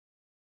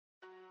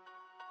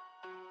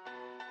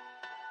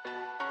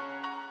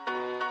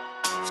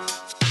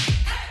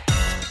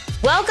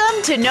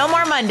Welcome to No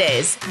More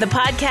Mondays, the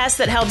podcast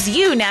that helps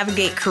you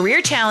navigate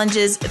career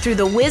challenges through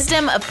the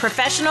wisdom of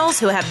professionals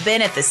who have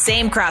been at the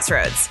same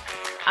crossroads.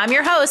 I'm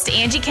your host,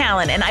 Angie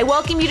Callen, and I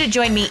welcome you to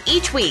join me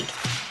each week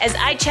as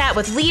I chat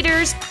with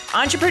leaders,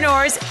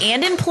 entrepreneurs,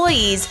 and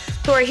employees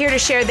who are here to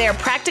share their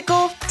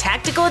practical,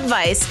 tactical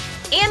advice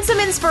and some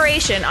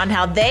inspiration on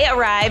how they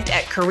arrived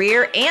at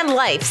career and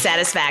life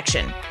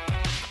satisfaction.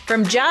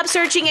 From job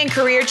searching and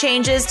career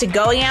changes to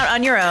going out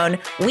on your own,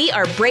 we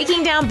are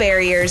breaking down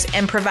barriers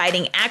and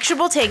providing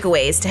actionable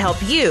takeaways to help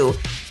you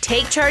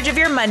take charge of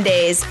your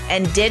Mondays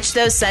and ditch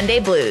those Sunday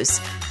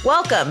blues.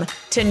 Welcome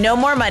to No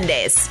More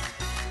Mondays.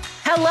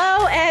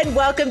 Hello and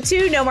welcome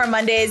to No More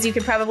Mondays. You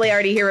can probably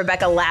already hear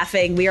Rebecca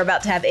laughing. We are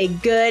about to have a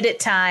good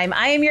time.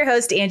 I am your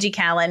host, Angie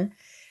Callen.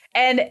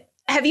 And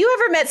have you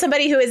ever met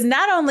somebody who is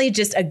not only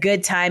just a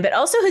good time, but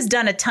also has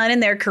done a ton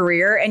in their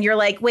career? And you're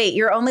like, wait,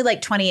 you're only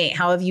like 28.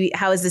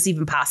 How is this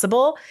even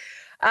possible?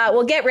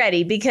 Well, get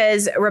ready,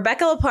 because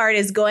Rebecca Leppard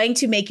is going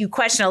to make you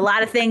question a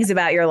lot of things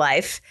about your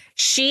life.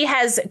 She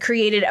has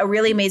created a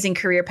really amazing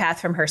career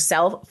path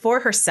for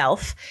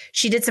herself.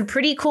 She did some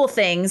pretty cool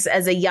things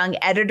as a young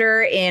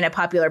editor in a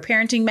popular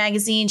parenting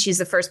magazine. She's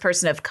the first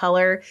person of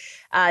color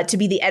to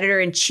be the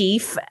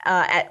editor-in-chief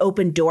at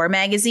Open Door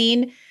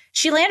magazine.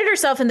 She landed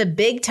herself in the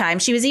big time.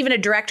 She was even a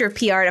director of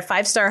PR at a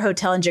five-star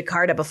hotel in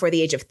Jakarta before the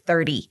age of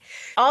 30.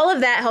 All of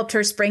that helped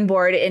her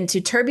springboard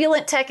into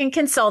turbulent tech and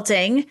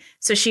consulting.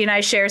 So she and I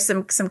share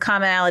some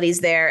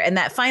commonalities there. And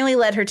that finally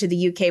led her to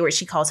the UK, where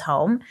she calls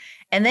home.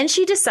 And then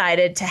she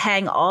decided to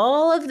hang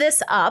all of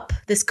this up,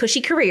 this cushy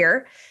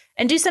career,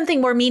 and do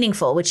something more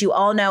meaningful, which you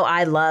all know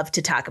I love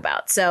to talk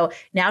about. So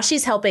now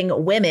she's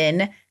helping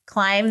women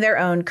climb their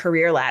own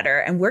career ladder.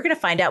 And we're going to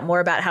find out more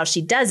about how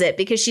she does it,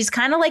 because she's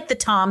kind of like the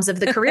Toms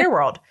of the career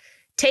world.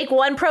 Take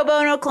one pro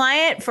bono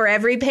client for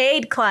every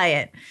paid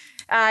client.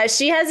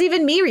 She has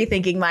even me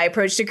rethinking my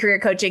approach to career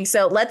coaching.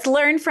 So let's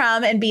learn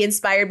from and be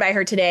inspired by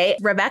her today.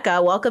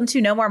 Rebecca, welcome to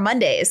No More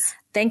Mondays.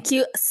 Thank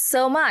you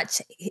so much.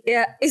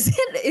 Yeah, is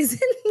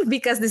it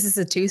because this is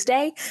a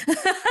Tuesday?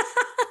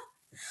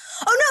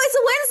 Oh, no, it's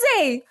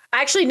a Wednesday.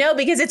 Actually, no,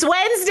 because it's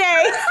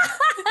Wednesday.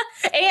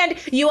 And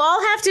you all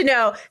have to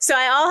know. So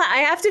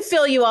I have to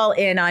fill you all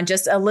in on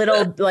just a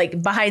little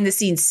like behind the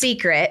scenes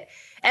secret.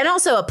 And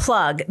also a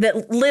plug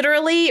that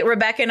literally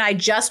Rebecca and I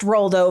just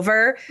rolled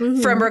over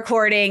from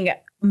recording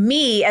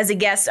me as a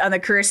guest on the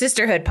Career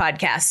Sisterhood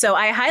podcast. So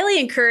I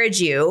highly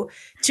encourage you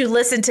to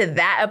listen to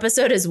that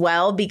episode as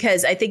well,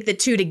 because I think the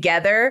two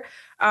together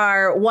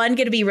are, one,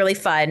 going to be really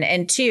fun,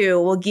 and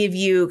two, will give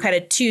you kind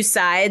of two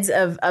sides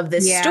of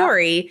this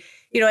story.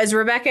 You know, as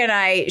Rebecca and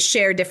I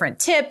share different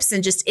tips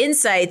and just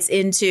insights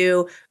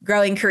into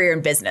growing career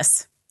and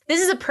business.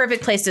 This is a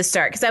perfect place to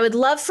start, because I would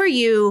love for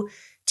you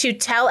to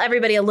tell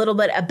everybody a little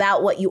bit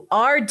about what you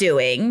are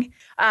doing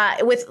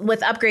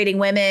with upgrading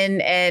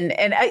women.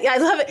 And I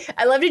love it.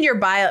 I loved in your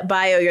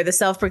bio, you're the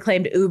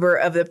self-proclaimed Uber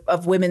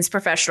of women's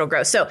professional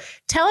growth. So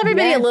tell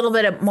everybody a little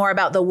bit more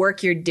about the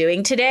work you're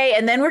doing today.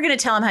 And then we're going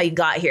to tell them how you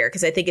got here,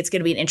 because I think it's going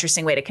to be an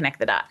interesting way to connect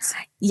the dots.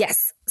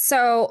 Yes.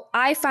 So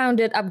I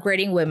founded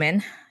Upgrading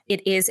Women.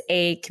 It is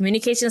a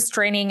communications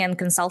training and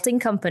consulting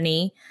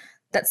company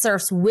that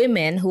serves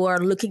women who are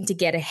looking to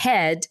get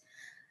ahead.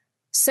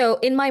 So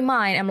in my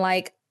mind, I'm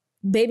like,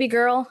 baby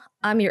girl,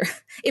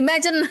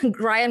 imagine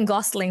Ryan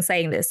Gosling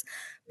saying this,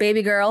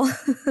 baby girl,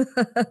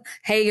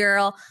 hey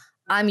girl,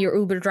 I'm your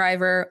Uber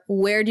driver.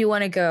 Where do you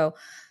want to go?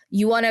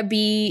 You want to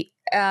be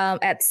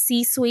at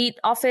C-suite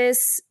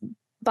office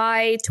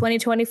by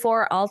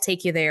 2024? I'll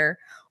take you there.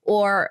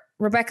 Or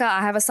Rebecca,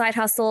 I have a side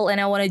hustle and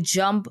I want to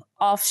jump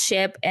off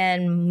ship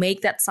and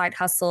make that side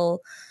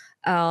hustle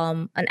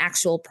an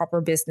actual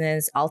proper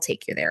business. I'll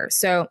take you there.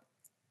 So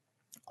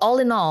all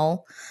in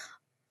all,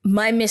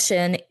 my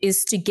mission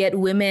is to get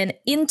women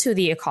into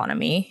the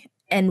economy.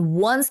 And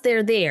once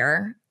they're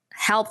there,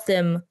 help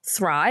them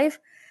thrive.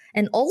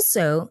 And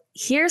also,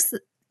 here's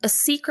a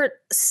secret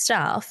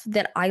stuff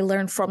that I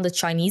learned from the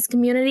Chinese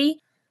community.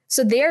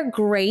 So they're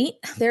great.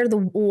 They're the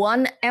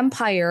one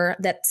empire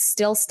that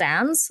still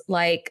stands.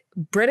 Like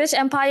British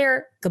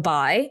Empire,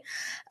 goodbye.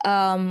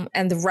 And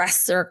the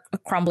rest are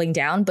crumbling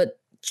down. But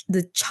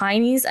the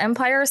Chinese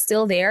empire is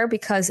still there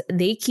because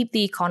they keep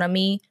the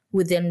economy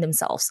within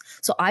themselves.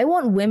 So I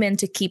want women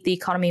to keep the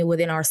economy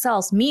within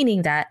ourselves,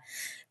 meaning that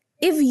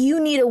if you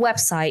need a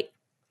website,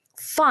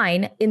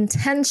 find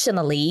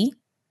intentionally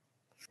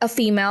a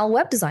female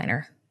web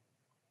designer.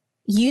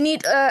 You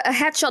need a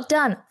headshot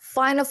done,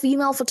 find a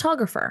female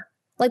photographer.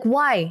 Like,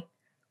 why?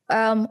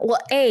 Well,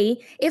 A,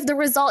 if the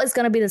result is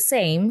going to be the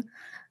same,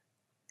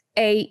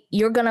 A,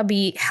 you're going to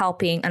be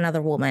helping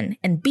another woman.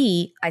 And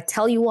B, I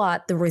tell you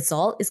what, the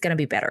result is going to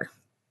be better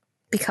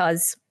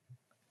because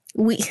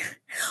we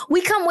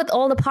come with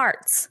all the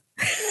parts.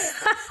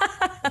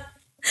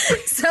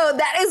 So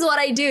that is what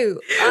I do.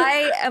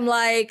 I am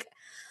like,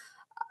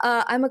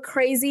 I'm a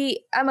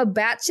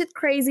batshit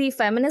crazy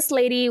feminist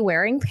lady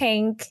wearing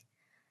pink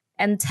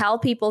and tell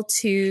people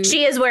to...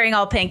 She is wearing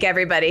all pink,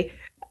 everybody.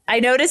 I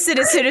noticed it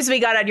as soon as we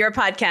got on your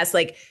podcast,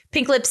 like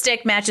pink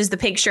lipstick matches the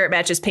pink shirt,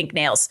 matches pink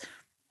nails.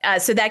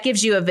 So that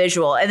gives you a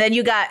visual. And then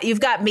you've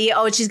got me.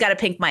 Oh, she's got a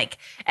pink mic.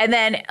 And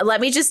then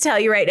let me just tell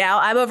you right now,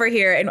 I'm over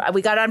here and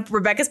we got on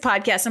Rebecca's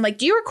podcast. I'm like,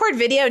 do you record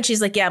video? And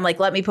she's like, yeah. I'm like,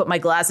 let me put my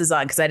glasses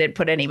on because I didn't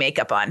put any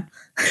makeup on.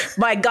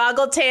 My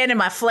goggle tan and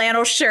my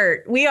flannel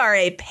shirt. We are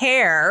a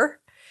pair.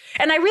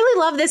 And I really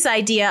love this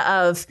idea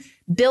of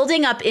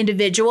building up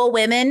individual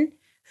women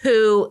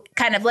who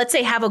kind of, let's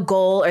say, have a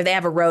goal or they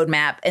have a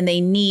roadmap and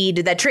they need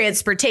that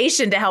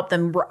transportation to help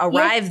them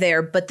arrive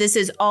there. But this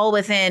is all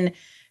within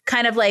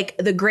kind of like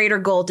the greater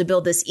goal to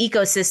build this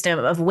ecosystem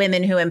of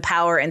women who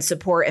empower and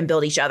support and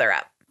build each other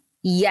up.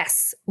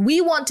 Yes.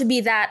 We want to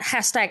be that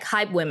hashtag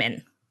hype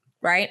women,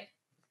 right?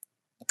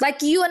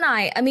 Like you and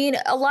I mean,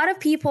 a lot of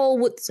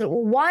people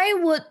why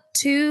would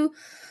two,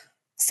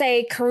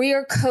 say,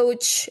 career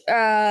coach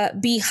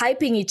be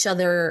hyping each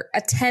other,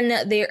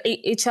 attend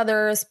each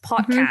other's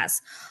podcasts?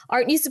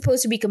 Aren't you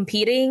supposed to be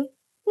competing?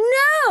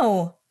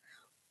 No.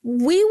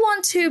 We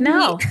want to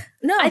No.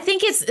 I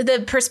think it's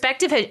the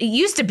perspective. It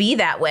used to be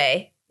that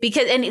way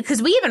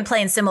because we even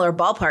play in similar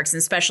ballparks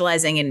and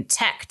specializing in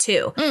tech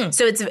too.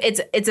 So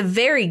it's a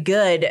very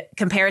good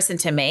comparison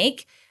to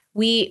make.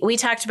 We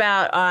talked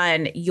about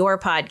on your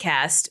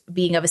podcast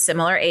being of a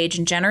similar age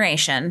and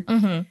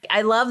generation.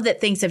 I love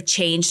that things have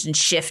changed and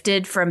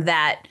shifted from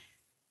that,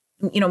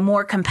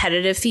 more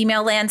competitive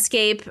female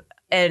landscape.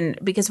 And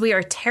because we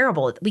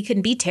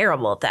can be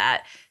terrible at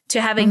that, to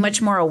having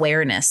much more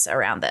awareness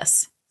around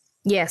this.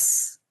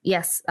 Yes,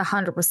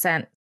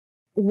 100%.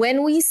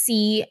 When we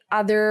see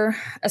other,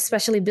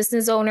 especially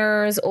business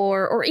owners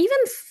or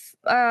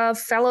even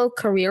fellow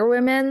career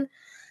women,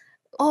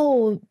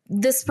 oh,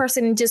 this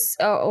person just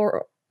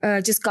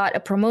got a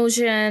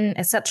promotion,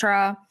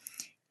 etc.,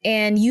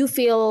 and you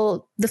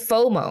feel the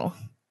FOMO,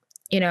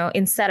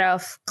 instead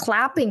of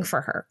clapping for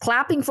her,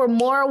 clapping for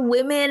more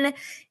women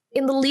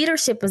in the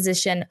leadership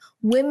position,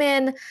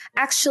 women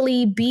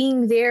actually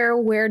being there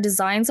where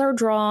designs are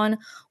drawn,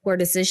 where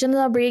decisions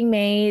are being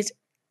made.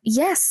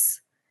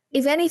 Yes.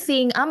 If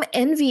anything, I'm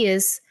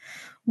envious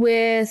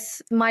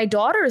with my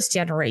daughter's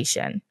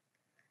generation.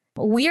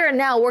 We are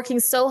now working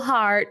so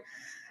hard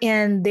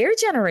and their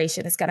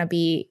generation is going to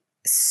be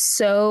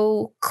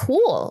so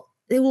cool.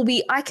 It will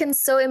be, I can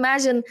so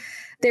imagine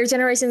their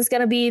generation is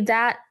going to be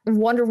that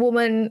Wonder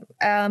Woman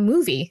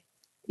movie,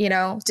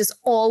 just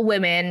all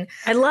women.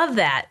 I love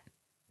that.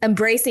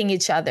 Embracing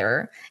each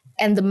other.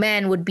 And the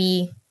men would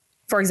be,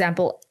 for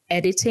example,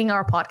 editing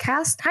our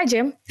podcast. Hi,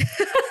 Jim.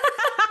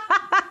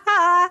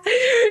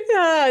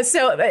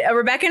 So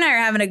Rebecca and I are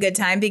having a good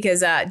time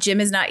because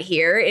Jim is not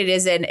here. It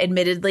is an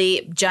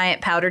admittedly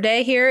giant powder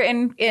day here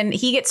and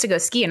he gets to go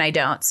ski and I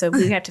don't. So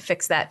we have to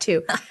fix that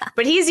too.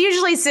 But he's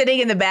usually sitting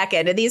in the back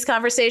end of these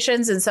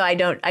conversations. And so I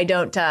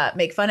don't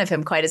make fun of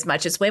him quite as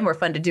much. It's way more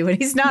fun to do when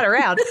he's not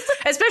around,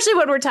 especially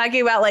when we're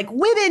talking about like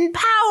women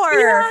power.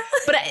 Yeah.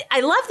 But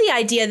I love the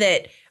idea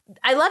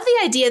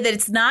that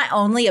it's not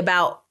only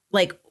about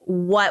like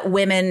what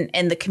women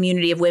and the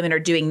community of women are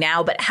doing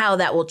now, but how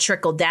that will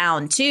trickle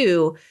down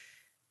to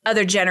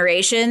other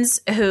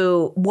generations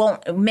who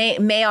may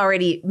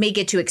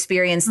get to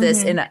experience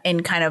this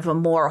in kind of a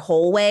more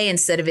whole way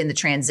instead of in the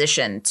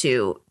transition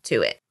to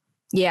it.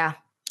 Yeah,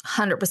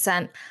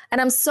 100%.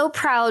 And I'm so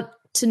proud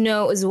to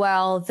know as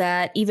well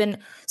that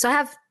so I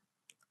have,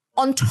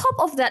 on top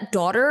of that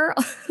daughter,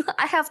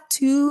 I have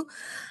 2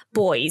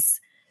 boys.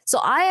 So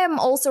I am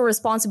also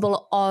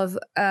responsible of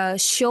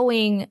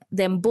showing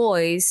them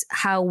boys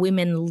how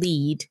women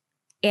lead.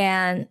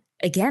 And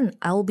again,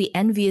 I will be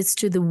envious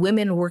to the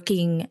women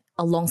working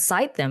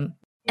alongside them.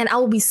 And I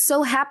will be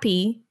so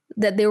happy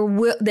that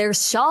there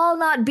shall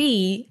not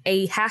be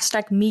a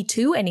hashtag Me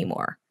Too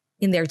anymore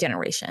in their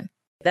generation.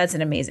 That's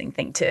an amazing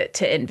thing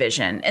to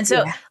envision. And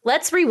so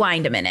let's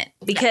rewind a minute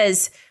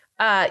because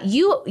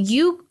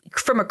you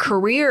from a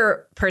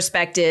career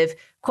perspective,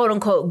 quote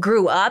unquote,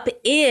 grew up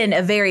in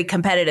a very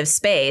competitive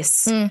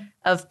space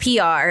of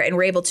PR and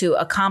were able to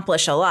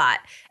accomplish a lot.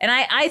 And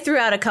I threw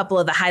out a couple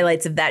of the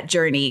highlights of that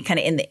journey kind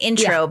of in the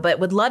intro, but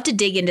would love to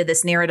dig into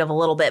this narrative a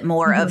little bit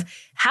more of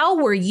how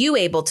were you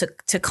able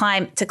to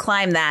climb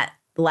that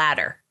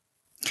ladder?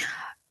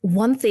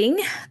 One thing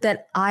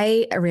that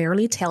I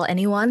rarely tell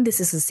anyone, this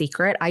is a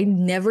secret. I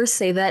never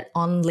say that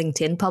on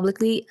LinkedIn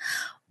publicly.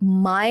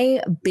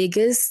 My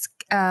biggest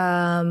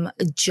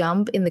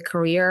jump in the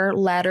career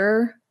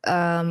ladder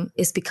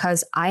is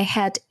because I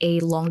had a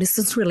long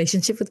distance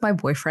relationship with my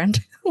boyfriend.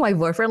 My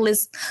boyfriend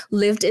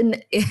lived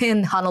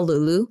in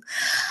Honolulu.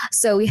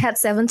 So we had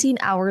 17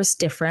 hours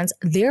difference.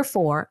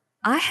 Therefore,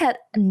 I had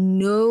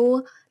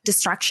no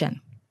distraction.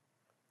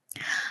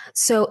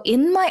 So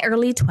in my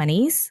early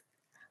 20s,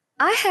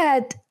 I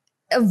had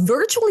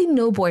virtually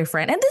no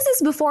boyfriend. And this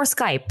is before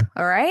Skype.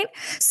 All right.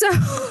 So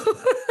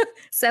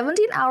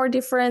 17-hour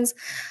difference.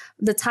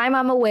 The time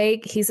I'm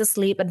awake, he's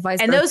asleep, and vice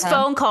versa. And those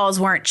phone calls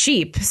weren't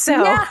cheap.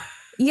 So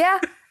yeah.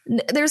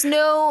 There's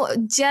no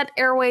Jet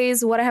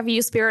Airways, what have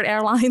you, Spirit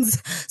Airlines.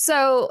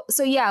 So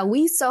yeah,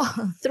 we saw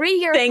 3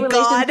 years Thank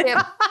relationship.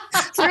 God.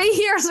 3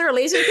 years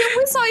relationship.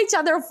 We saw each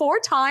other 4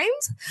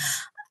 times.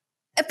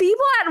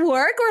 People at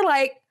work were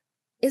like,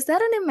 is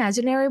that an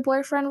imaginary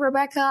boyfriend,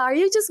 Rebecca? Are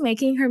you just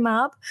making him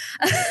up?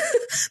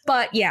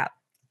 But yeah.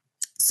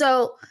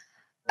 So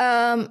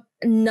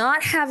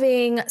not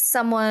having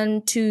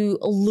someone to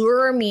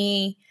lure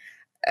me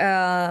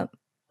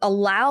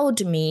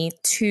allowed me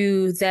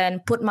to then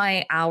put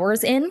my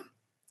hours in.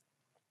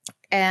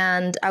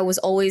 And I was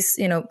always,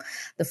 the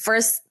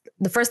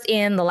first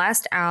in, the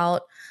last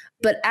out.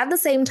 But at the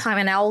same time,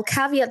 and I will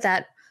caveat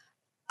that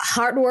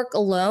hard work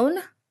alone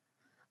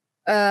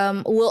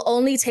will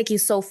only take you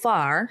so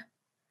far.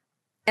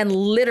 And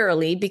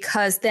literally,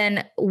 because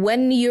then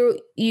when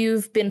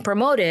you've been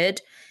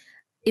promoted,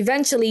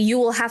 eventually you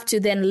will have to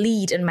then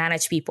lead and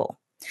manage people.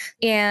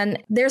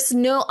 And there's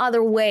no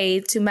other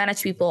way to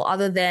manage people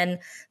other than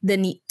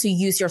to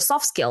use your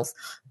soft skills,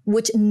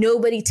 which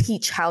nobody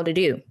teach how to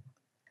do.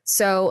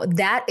 So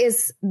that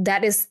is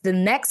the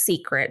next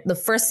secret. The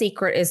first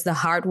secret is the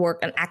hard work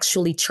and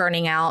actually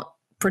churning out,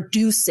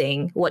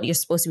 producing what you're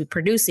supposed to be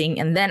producing.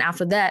 And then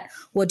after that,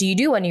 what do you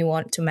do when you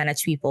want to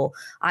manage people?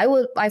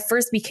 I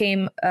first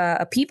became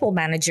a people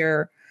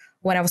manager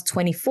when I was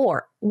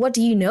 24. What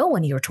do you know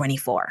when you're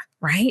 24,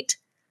 right?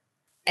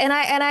 And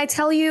I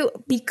tell you,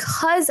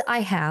 because I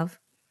have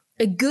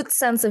a good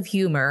sense of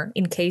humor,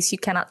 in case you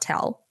cannot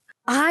tell,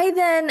 I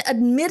then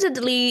admitted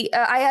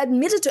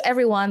to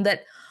everyone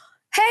that,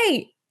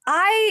 hey,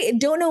 I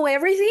don't know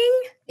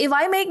everything. If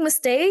I make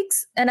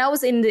mistakes, and I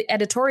was in the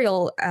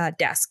editorial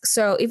desk,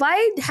 so if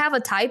I have a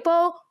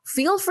typo,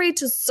 feel free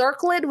to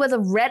circle it with a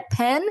red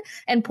pen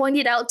and point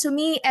it out to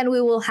me, and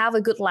we will have a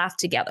good laugh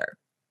together.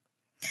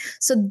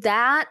 So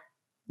that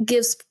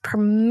gives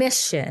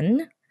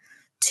permission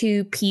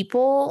to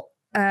people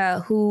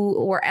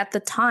who were at the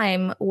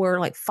time were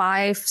like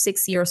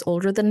 5-6 years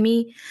older than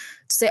me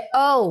to say,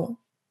 oh,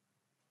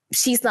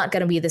 she's not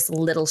going to be this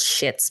little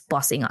shits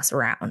bossing us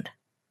around.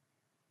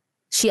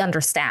 She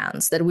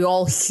understands that we're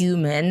all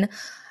human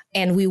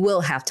and we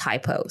will have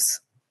typos.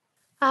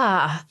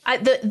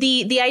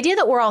 The idea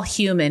that we're all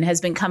human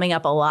has been coming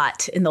up a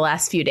lot in the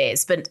last few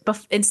days. But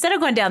instead of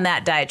going down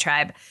that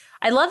diatribe,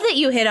 I love that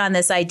you hit on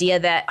this idea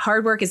that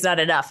hard work is not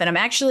enough. And I'm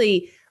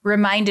actually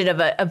reminded of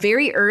a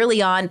very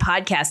early on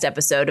podcast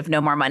episode of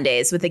No More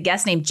Mondays with a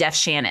guest named Jeff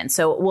Shannon.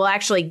 So we'll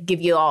actually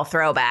give you all a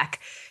throwback.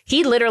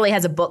 He literally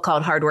has a book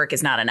called Hard Work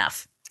is Not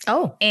Enough.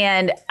 Oh,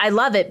 and I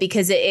love it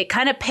because it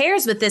kind of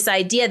pairs with this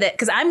idea that,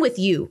 because I'm with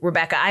you,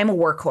 Rebecca, I'm a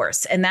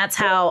workhorse. And that's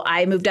how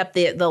I moved up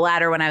the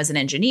ladder when I was an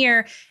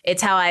engineer.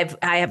 It's how I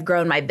have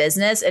grown my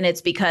business. And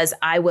it's because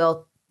I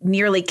will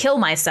nearly kill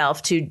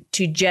myself to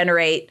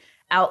generate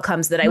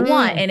outcomes that I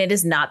want. And it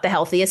is not the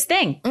healthiest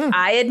thing.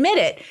 I admit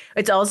it.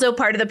 It's also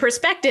part of the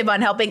perspective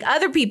on helping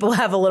other people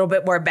have a little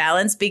bit more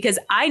balance, because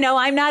I know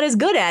I'm not as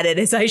good at it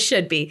as I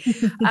should be.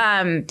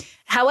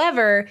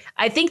 However,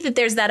 I think that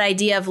there's that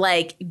idea of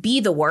like, be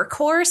the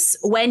workhorse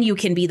when you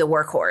can be the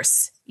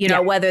workhorse,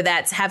 whether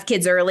that's have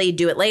kids early,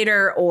 do it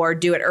later, or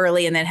do it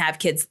early and then have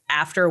kids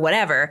after,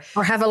 whatever.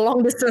 Or have a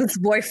long distance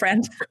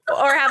boyfriend.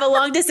 Or have a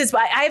long distance.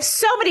 I have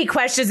so many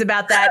questions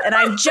about that, and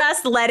I'm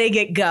just letting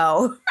it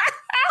go.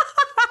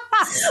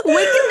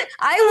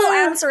 I will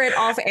answer it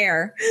off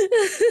air.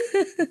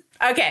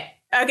 Okay.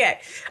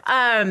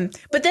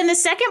 But then the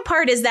second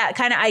part is that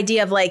kind of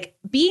idea of like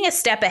being a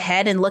step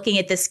ahead and looking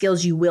at the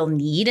skills you will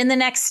need in the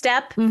next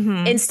step,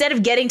 instead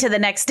of getting to the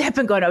next step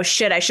and going, oh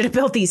shit, I should have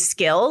built these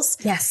skills.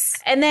 Yes.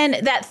 And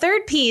then that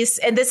third piece,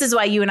 and this is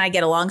why you and I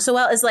get along so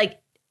well, is like,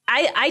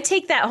 I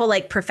take that whole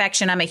like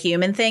perfection, I'm a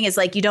human thing is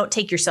like, you don't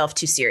take yourself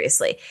too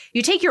seriously.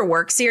 You take your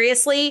work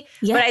seriously.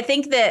 Yeah. But I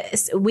think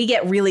that we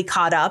get really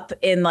caught up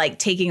in like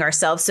taking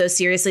ourselves so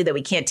seriously that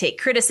we can't take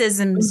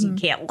criticisms, you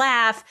can't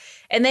laugh.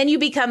 And then you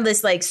become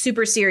this like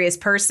super serious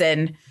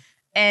person,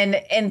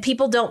 and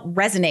people don't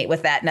resonate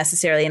with that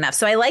necessarily enough.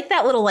 So I like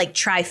that little like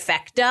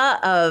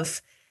trifecta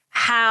of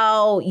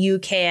how you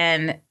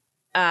can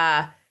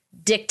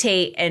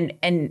dictate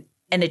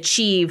and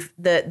achieve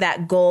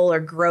that goal or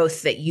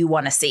growth that you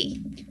want to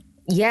see.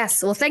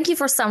 Yes. Well, thank you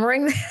for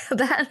summarizing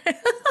that.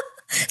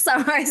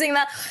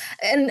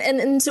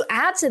 And to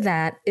add to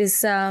that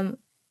is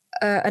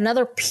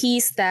another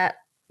piece that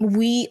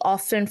we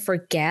often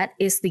forget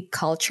is the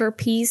culture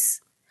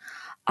piece.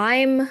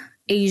 I'm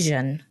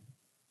Asian,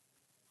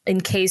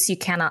 in case you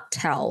cannot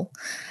tell.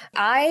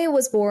 I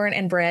was born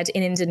and bred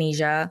in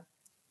Indonesia.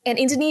 And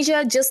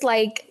Indonesia, just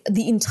like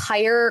the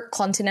entire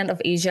continent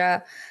of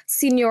Asia,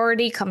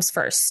 seniority comes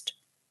first.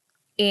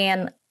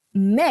 And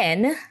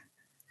men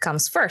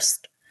comes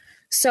first.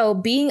 So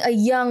being a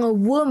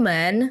young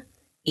woman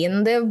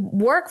in the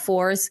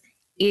workforce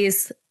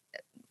is,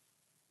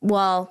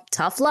 well,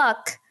 tough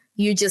luck.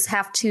 You just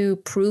have to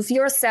prove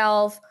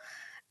yourself.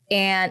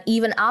 And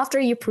even after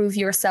you prove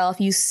yourself,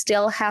 you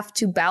still have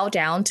to bow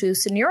down to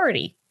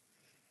seniority.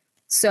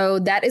 So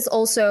that is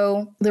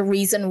also the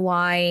reason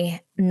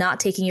why not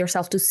taking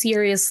yourself too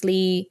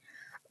seriously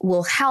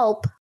will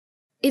help.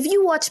 If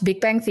you watch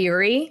Big Bang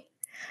Theory,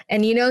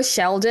 and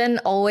Sheldon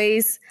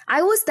always,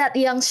 I was that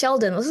young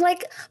Sheldon. I was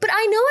like, but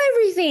I know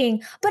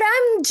everything, but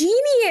I'm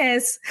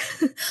genius.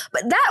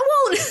 But that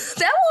won't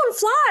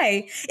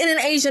fly in an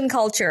Asian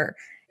culture.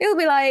 It'll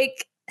be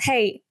like,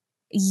 hey,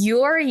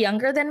 you're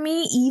younger than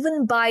me,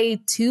 even by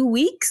 2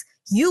 weeks,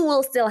 you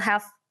will still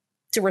have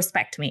to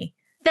respect me.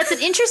 That's an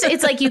interesting,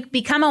 it's like you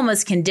become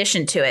almost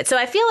conditioned to it. So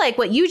I feel like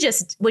what you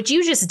just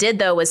did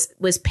though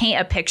was paint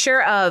a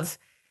picture of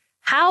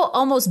how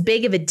almost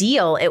big of a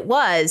deal it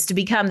was to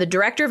become the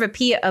director of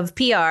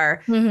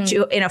PR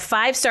in a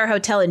 5-star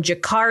hotel in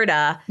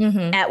Jakarta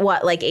at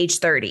what, like age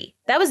 30?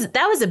 That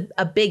was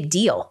a big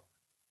deal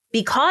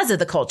because of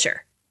the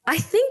culture. I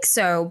think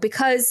so,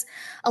 because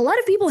a lot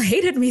of people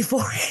hated me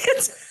for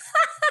it.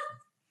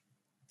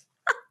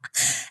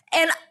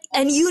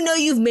 and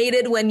you've made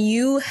it when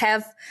you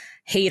have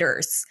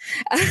haters.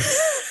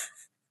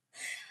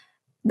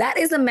 That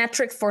is a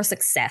metric for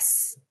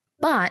success.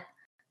 But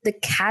the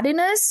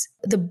cattiness,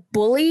 the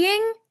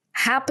bullying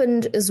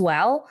happened as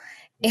well.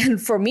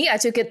 And for me, I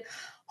took it,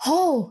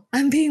 oh,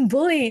 I'm being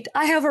bullied.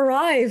 I have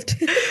arrived.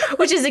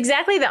 Which is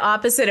exactly the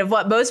opposite of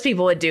what most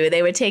people would do.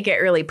 They would take it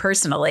really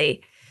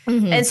personally.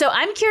 And so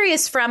I'm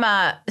curious so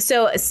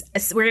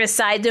we're going to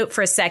side note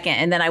for a second,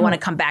 and then I want to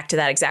come back to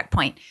that exact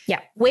point. Yeah.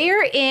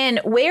 Where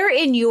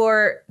in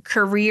your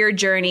career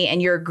journey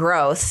and your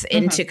growth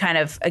into kind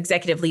of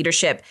executive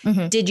leadership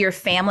did your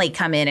family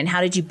come in, and how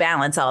did you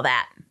balance all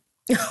that?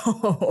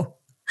 Oh,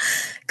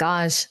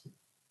 gosh.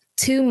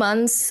 2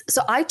 months.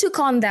 So I took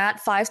on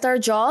that 5-star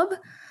job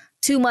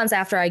 2 months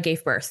after I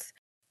gave birth.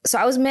 So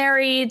I was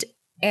married,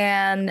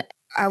 and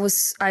I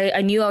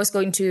knew I was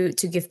going to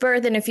give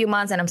birth in a few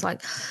months, and I was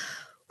like,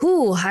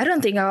 I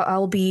don't think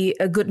I'll be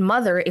a good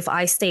mother if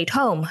I stayed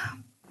home.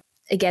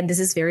 Again, this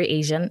is very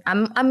Asian.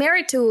 I'm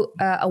married to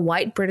a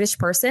white British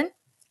person,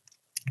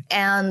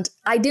 and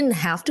I didn't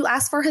have to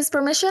ask for his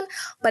permission,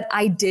 but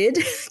I did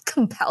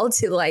compel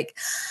to, like,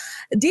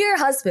 dear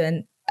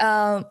husband,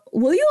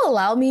 will you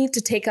allow me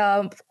to take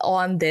up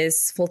on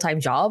this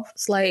full-time job?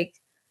 It's like,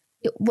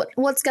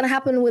 what's going to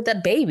happen with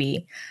that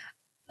baby?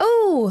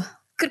 Oh,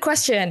 good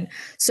question.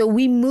 So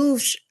we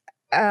moved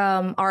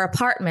our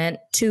apartment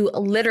to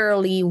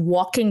literally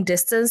walking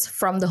distance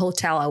from the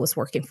hotel I was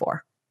working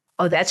for.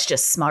 Oh, that's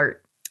just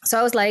smart.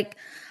 So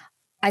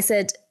I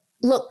said,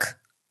 look,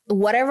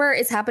 whatever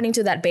is happening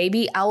to that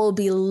baby, I will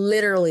be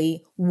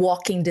literally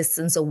walking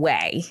distance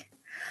away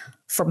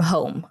from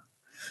home.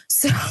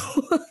 So,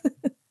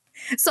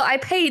 so I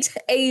paid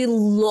a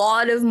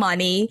lot of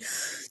money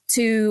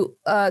to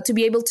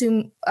be able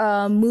to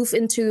move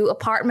into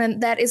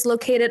apartment that is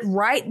located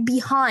right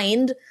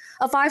behind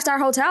a 5-star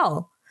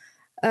hotel.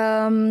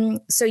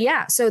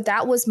 So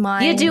that was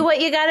my... You do what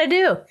you got to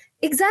do.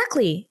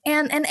 Exactly.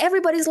 And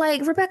everybody's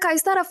like, Rebecca,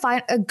 is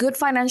that a good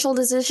financial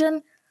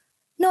decision?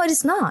 No, it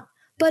is not.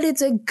 But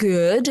it's a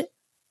good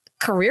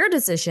career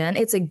decision.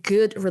 It's a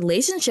good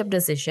relationship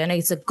decision.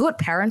 It's a good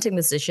parenting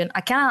decision. I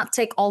cannot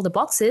take all the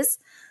boxes,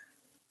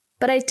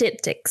 but I did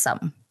take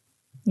some,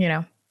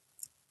 You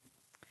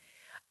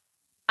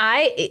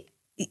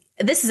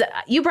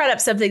brought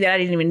up something that I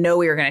didn't even know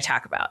we were going to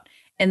talk about.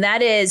 And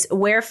that is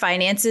where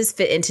finances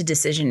fit into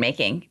decision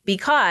making,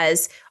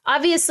 because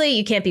obviously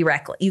you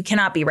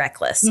cannot be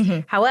reckless.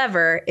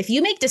 However, if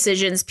you make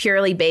decisions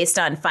purely based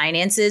on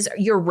finances,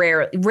 you're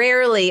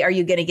rarely are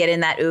you going to get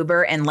in that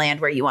Uber and land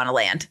where you want to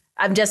land.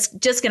 I'm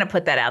just going to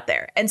put that out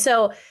there. And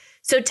so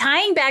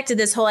tying back to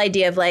this whole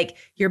idea of like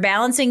you're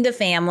balancing the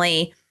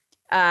family,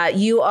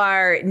 you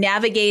are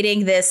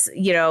navigating this,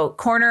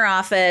 corner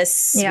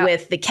office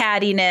with the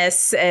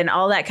cattiness and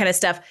all that kind of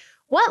stuff.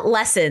 What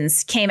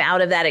lessons came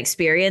out of that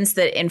experience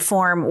that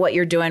inform what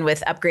you're doing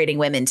with upgrading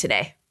women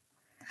today?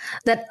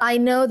 That I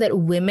know that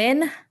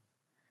women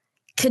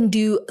can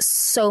do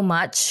so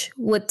much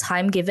with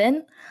time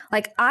given.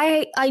 Like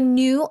I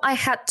knew I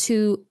had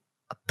to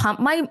pump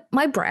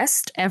my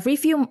breast every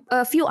few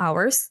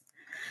hours.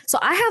 So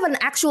I have an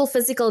actual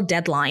physical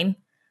deadline.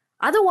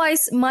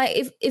 Otherwise,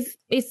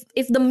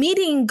 if the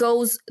meeting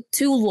goes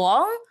too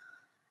long,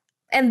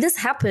 and this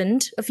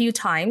happened a few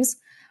times,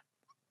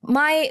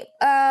 my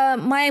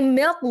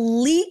milk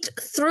leaked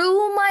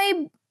through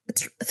my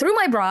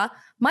bra,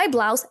 my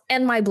blouse,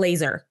 and my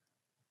blazer.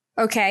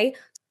 Okay,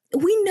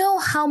 we know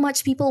how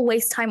much people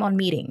waste time on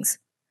meetings,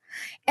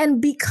 and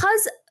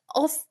because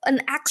of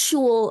an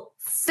actual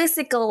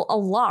physical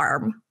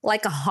alarm,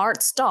 like a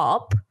hard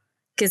stop,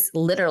 because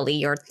literally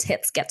your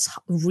tits gets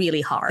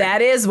really hard.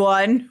 That is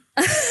one.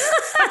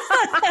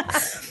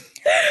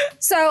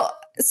 So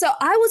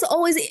I was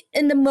always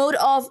in the mode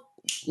of,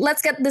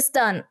 let's get this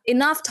done,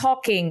 enough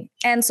talking,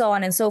 and so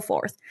on and so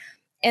forth.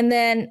 And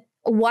then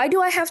why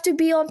do I have to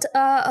be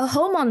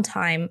home on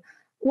time?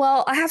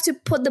 Well, I have to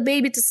put the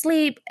baby to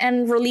sleep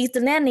and release the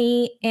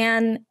nanny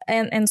and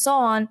so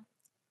on.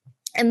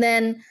 And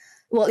then,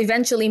 well,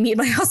 eventually meet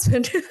my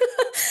husband.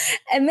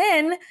 And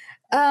then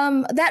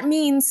that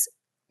means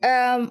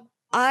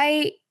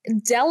I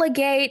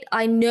delegate.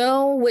 I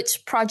know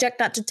which project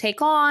not to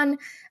take on.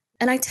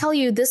 And I tell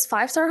you, this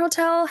 5-star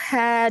hotel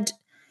had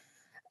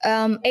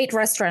 8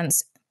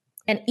 restaurants,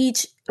 and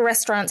each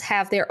restaurant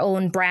have their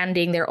own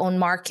branding, their own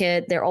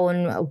market, their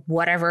own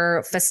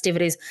whatever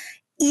festivities.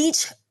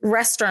 Each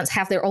restaurant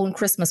have their own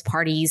Christmas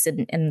parties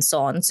and so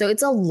on. So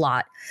it's a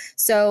lot.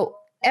 So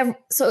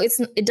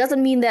it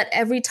doesn't mean that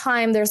every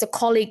time there's a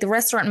colleague, the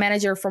restaurant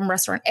manager from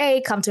restaurant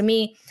A come to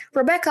me,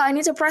 Rebecca, I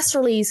need a press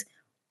release.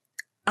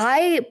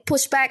 I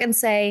push back and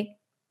say,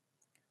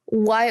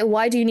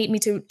 why do you need me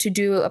to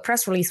do a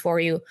press release for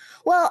you?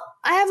 Well,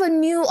 I have a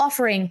new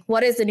offering.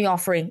 What is the new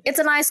offering? It's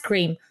an ice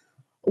cream.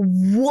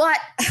 What?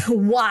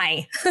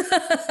 Why?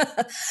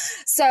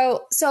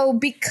 so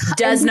because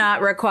does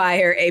not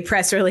require a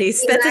press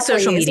release. Exactly. That's a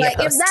social media like,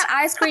 post. If that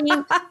ice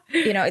cream,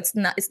 it's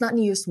not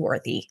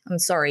newsworthy. I'm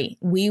sorry.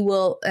 We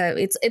will.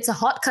 It's a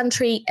hot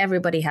country.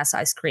 Everybody has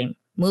ice cream.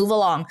 Move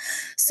along.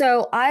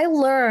 So I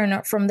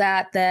learn from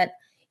that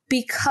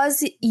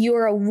because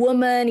you're a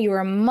woman, you're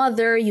a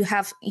mother, you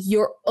have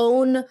your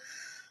own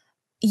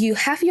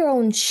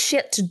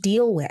shit to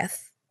deal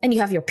with, and you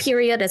have your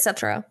period,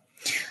 etc.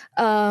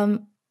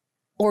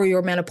 Or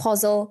you're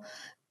menopausal,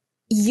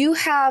 you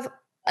have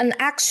an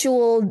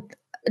actual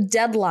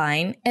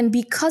deadline. And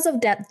because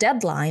of that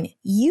deadline,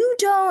 you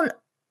don't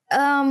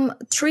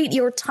treat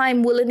your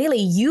time willy-nilly.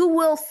 You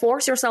will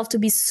force yourself to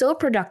be so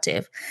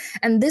productive.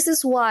 And this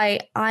is why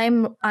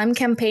I'm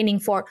campaigning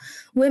for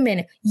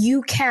women.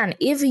 You can,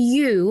 if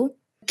you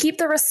keep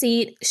the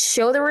receipt,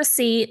 show the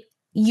receipt,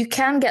 you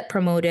can get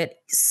promoted.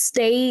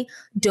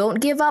 Don't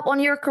give up on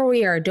your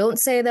career. Don't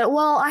say that,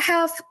 well, I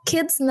have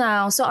kids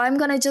now, so I'm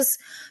going to just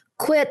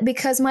quit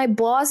because my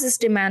boss is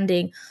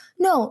demanding.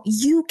 No,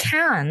 you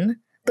can,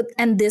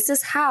 and this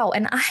is how,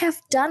 and I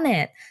have done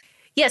it.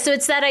 Yeah, so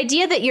it's that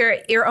idea that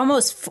you're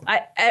almost,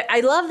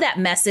 I love that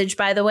message,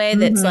 by the way,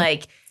 that's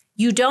like,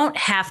 you don't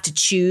have to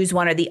choose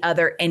one or the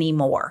other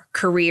anymore,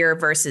 career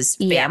versus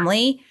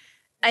family. Yeah.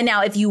 And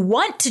now if you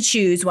want to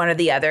choose one or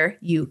the other,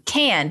 you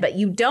can, but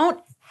you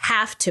don't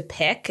have to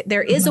pick.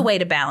 There is a way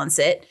to balance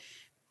it.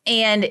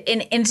 And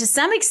to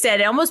some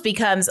extent, it almost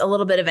becomes a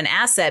little bit of an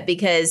asset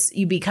because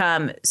you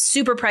become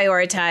super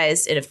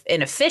prioritized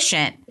and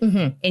efficient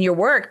in your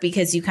work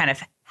because you kind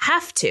of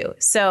have to.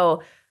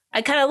 So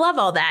I kind of love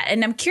all that.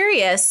 And I'm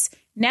curious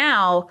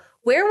now,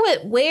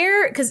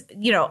 because,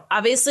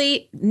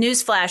 obviously,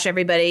 newsflash,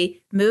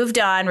 everybody moved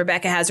on.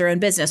 Rebecca has her own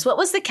business. What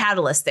was the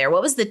catalyst there?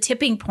 What was the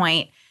tipping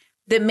point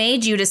that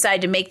made you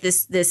decide to make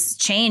this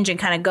change and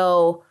kind of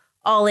go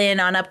all in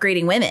on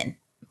upgrading women?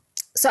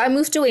 So I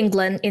moved to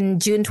England in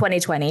June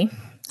 2020,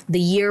 the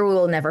year we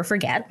will never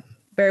forget.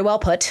 Very well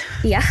put.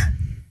 Yeah.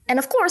 And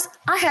of course,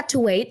 I had to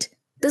wait.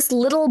 This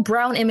little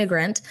brown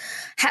immigrant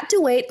had to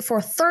wait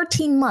for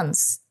 13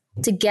 months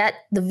to get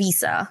the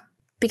visa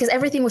because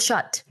everything was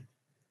shut,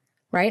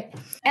 right?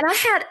 And I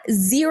had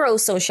zero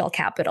social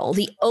capital.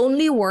 The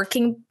only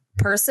working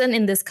person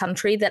in this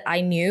country that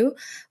I knew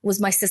was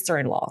my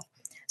sister-in-law.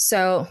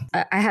 So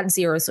I had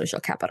zero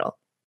social capital.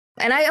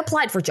 And I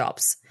applied for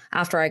jobs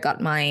after I got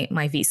my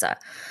visa.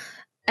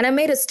 And I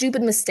made a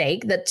stupid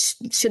mistake that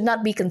should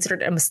not be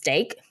considered a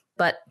mistake,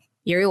 but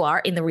here you are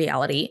in the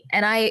reality.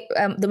 And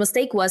the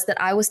mistake was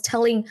that I was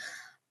telling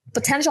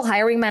potential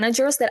hiring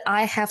managers that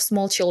I have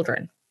small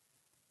children.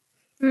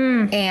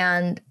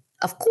 And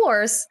of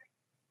course,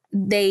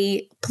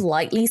 they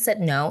politely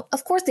said no.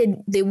 Of course,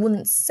 they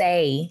wouldn't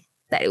say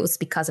that it was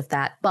because of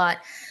that. But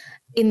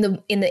in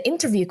the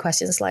interview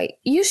questions, like,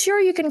 you sure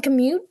you can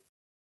commute?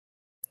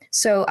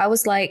 So I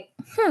was like,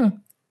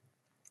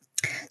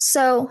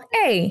 So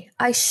A,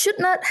 I should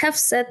not have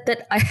said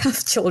that I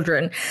have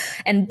children.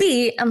 And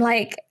B, I'm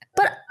like,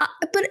 but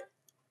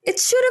it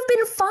should have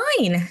been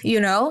fine,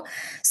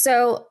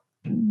 So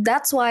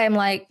that's why I'm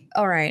like,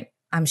 all right,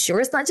 I'm sure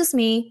it's not just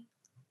me.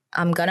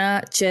 I'm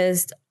gonna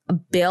just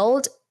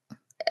build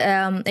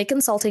a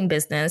consulting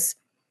business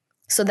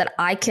so that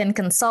I can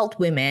consult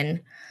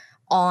women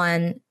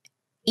on,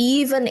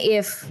 even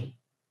if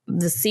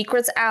the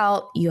secret's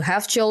out, you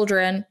have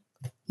children,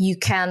 you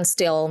can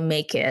still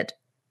make it.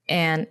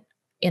 And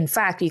in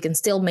fact, you can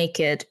still make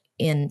it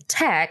in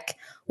tech,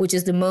 which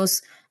is these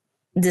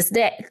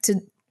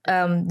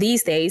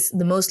days,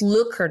 the most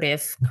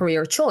lucrative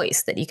career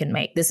choice that you can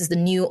make. This is the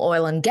new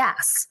oil and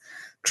gas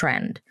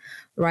trend,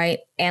 right?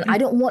 And I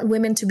don't want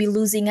women to be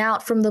losing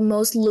out from the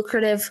most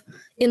lucrative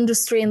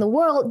industry in the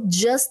world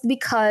just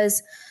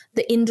because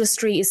the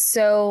industry is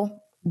so,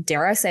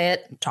 dare I say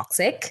it,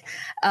 toxic.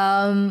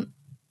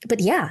 But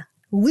yeah,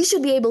 we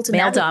should be able to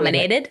male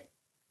dominated.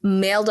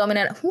 Male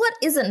dominated. What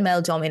isn't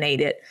male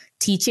dominated?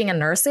 Teaching and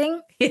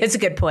nursing? It's a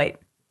good point.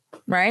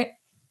 Right?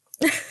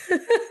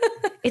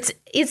 It's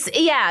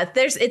sad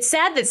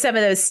that some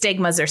of those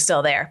stigmas are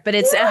still there, but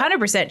it's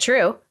 100%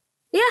 true.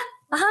 Yeah,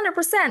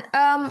 100%.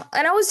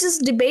 And I was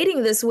just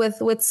debating this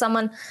with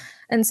someone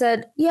and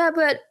said, yeah,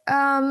 but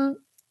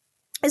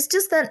it's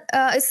just that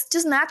it's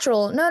just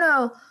natural.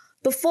 No.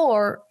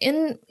 Before,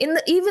 even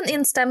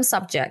in STEM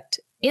subject,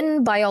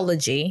 in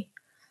biology,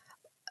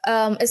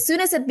 as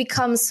soon as it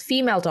becomes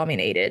female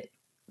dominated,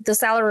 the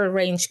salary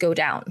range go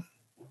down.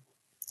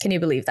 Can you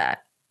believe that?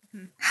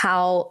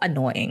 How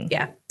annoying,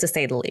 to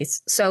say the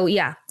least. So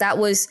yeah, that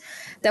was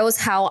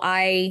how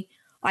I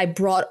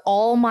brought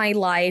all my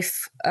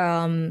life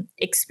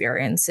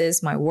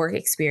experiences, my work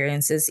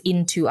experiences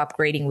into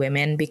upgrading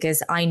women,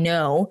 because I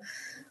know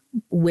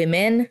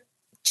women,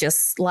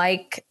 just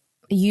like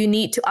you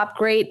need to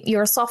upgrade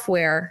your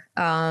software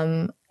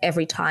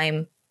every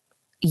time.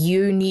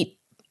 You need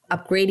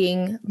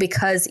upgrading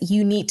because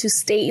you need to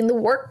stay in the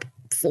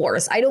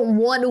workforce. I don't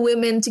want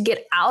women to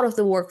get out of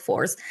the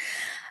workforce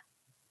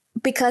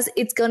because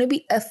it's going to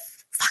be a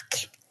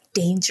fucking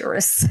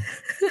dangerous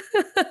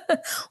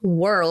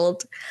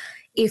world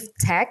if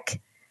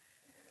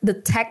the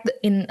tech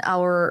in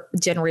our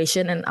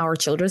generation and our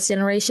children's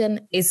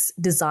generation is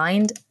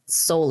designed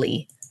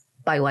solely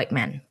by white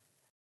men.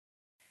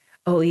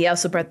 Oh, you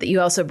also brought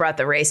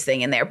the race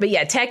thing in there. But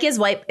yeah, tech is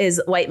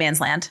white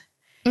man's land.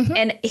 Mm-hmm.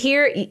 And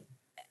here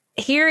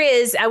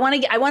is I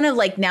want to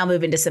like now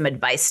move into some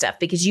advice stuff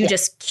because you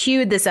just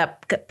queued this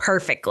up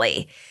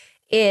perfectly.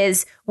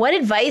 Is what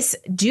advice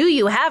do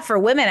you have for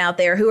women out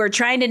there who are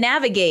trying to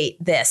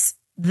navigate this?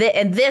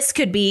 And this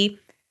could be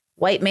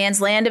white man's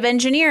land of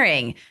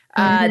engineering.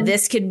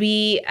 This could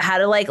be how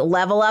to like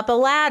level up a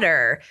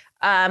ladder,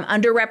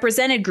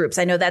 underrepresented groups.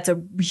 I know that's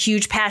a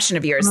huge passion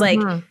of yours. Like,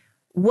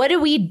 what do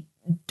we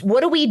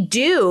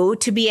do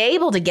to be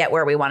able to get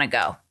where we want to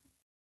go?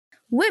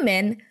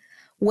 Women,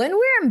 when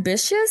we're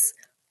ambitious,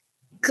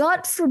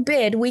 God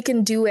forbid we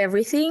can do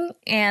everything.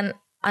 And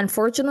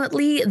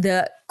unfortunately,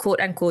 the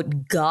quote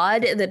unquote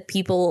God that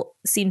people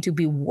seem to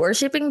be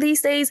worshiping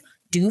these days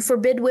do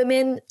forbid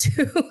women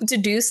to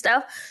do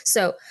stuff.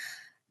 So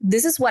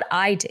this is what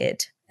I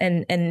did.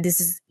 And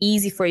this is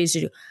easy for you to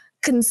do.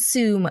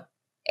 Consume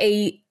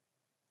a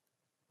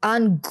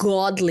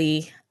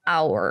ungodly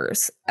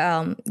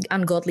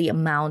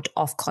amount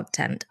of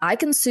content. I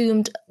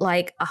consumed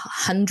like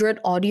 100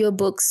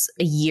 audiobooks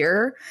a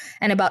year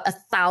and about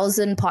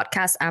 1,000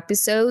 podcast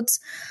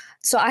episodes.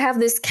 So I have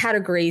these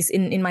categories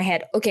in my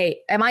head. Okay,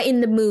 am I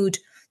in the mood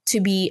to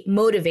be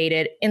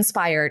motivated,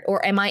 inspired,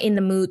 or am I in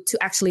the mood to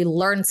actually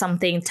learn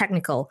something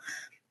technical?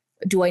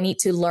 Do I need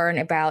to learn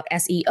about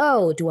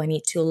SEO? Do I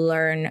need to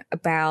learn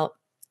about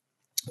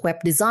web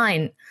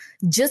design?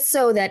 Just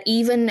so that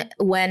even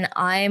when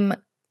I'm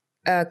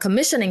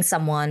commissioning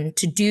someone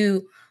to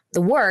do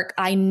the work,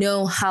 I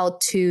know how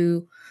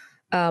to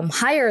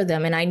hire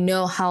them and I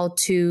know how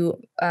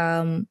to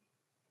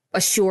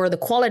assure the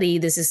quality.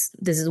 This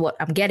is what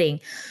I'm getting.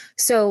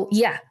 So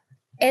yeah,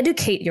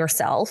 educate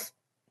yourself.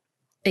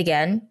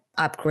 Again,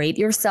 upgrade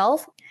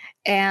yourself.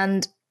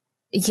 And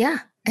yeah,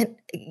 and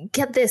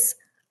get this.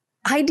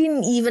 I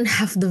didn't even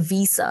have the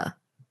visa.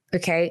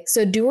 Okay.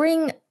 So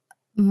during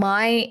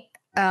my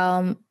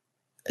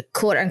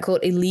quote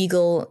unquote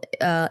illegal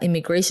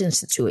immigration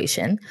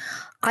situation,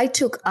 I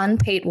took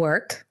unpaid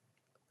work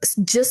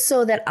just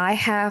so that I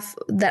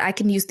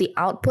can use the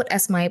output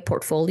as my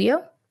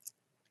portfolio.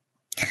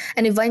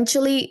 And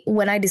eventually,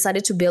 when I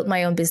decided to build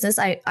my own business,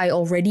 I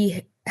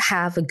already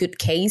have a good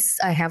case.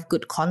 I have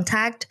good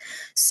contact.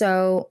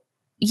 So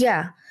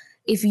yeah,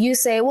 if you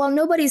say, well,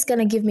 nobody's going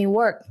to give me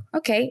work.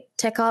 Okay,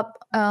 take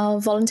up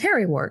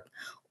voluntary work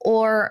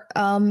or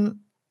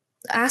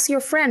ask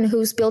your friend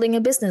who's building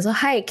a business. Oh,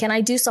 hey, can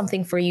I do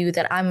something for you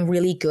that I'm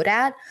really good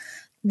at?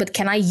 But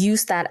can I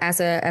use that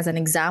as an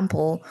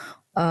example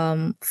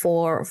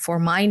for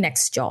my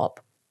next job?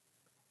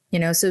 You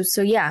know,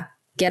 so yeah,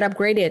 get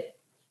upgraded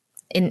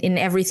in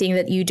everything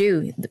that you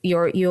do,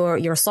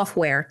 your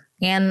software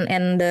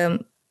and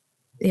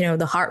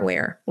the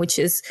hardware, which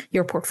is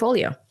your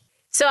portfolio.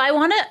 So I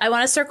want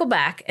to circle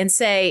back and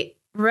say,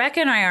 Rebecca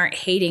and I aren't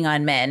hating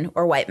on men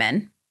or white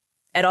men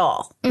at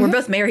all. Mm-hmm. We're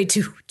both married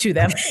to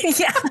them.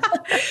 Yeah.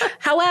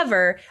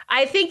 However,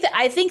 I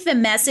think the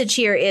message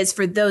here is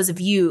for those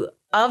of you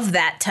of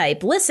that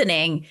type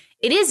listening,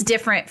 it is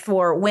different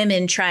for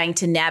women trying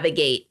to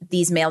navigate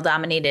these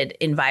male-dominated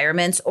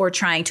environments or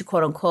trying to,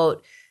 quote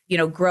unquote,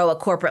 grow a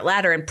corporate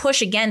ladder and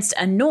push against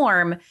a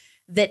norm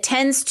that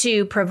tends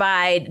to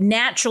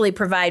naturally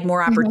provide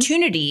more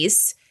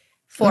opportunities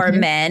for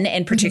men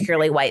and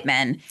particularly white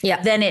men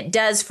than it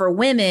does for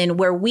women,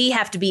 where we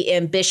have to be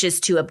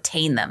ambitious to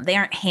obtain them. They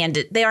aren't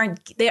handed. I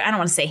don't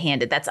want to say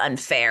handed. That's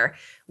unfair.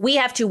 We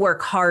have to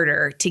work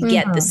harder to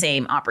get the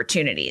same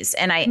opportunities.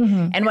 And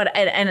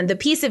and the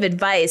piece of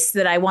advice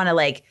that I want to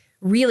like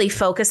really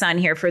focus on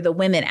here for the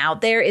women out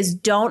there is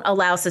don't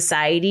allow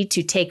society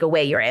to take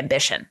away your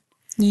ambition.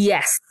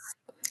 Yes.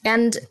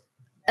 And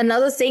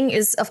another thing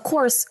is, of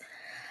course,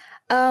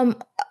 I'm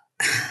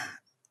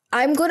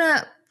going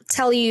to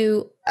tell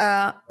you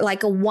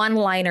like a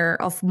one-liner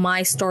of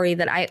my story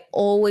that I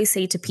always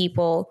say to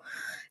people.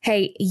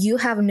 Hey, you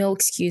have no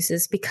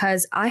excuses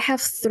because I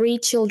have 3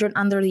 children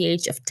under the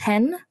age of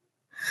 10.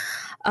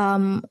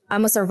 I'm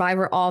a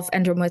survivor of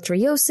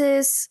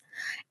endometriosis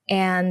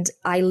and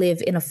I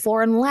live in a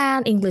foreign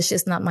land. English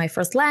is not my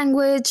first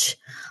language.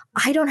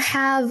 I don't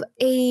have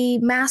a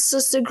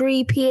master's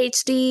degree,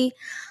 PhD.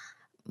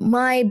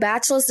 My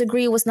bachelor's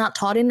degree was not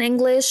taught in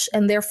English,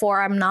 and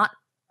therefore I'm not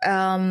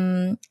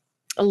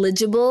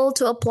eligible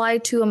to apply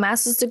to a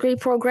master's degree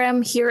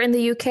program here in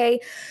the UK.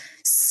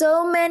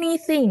 So many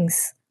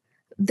things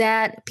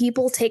that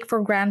people take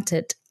for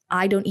granted,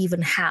 I don't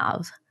even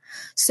have.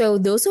 So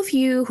those of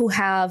you who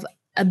have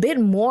a bit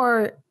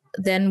more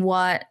than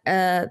what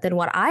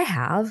I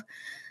have,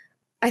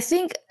 I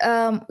think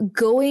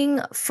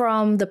going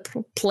from the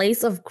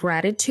place of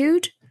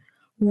gratitude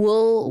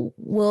will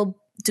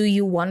do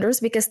you wonders,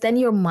 because then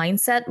your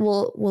mindset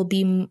will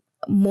be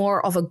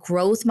more of a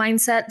growth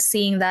mindset,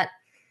 seeing that,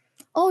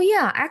 oh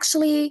yeah,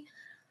 actually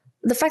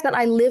the fact that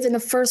I live in a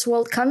first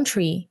world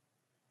country,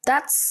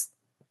 that's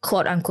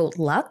quote unquote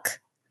luck,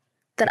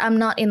 that I'm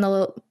not in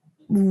a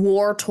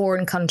war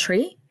torn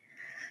country.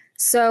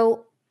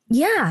 So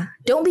yeah,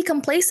 don't be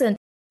complacent.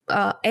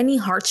 Any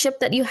hardship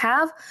that you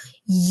have,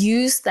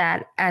 use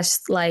that as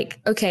like,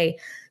 okay,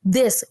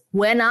 this,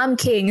 when I'm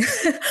king,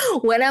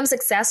 when I'm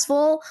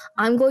successful,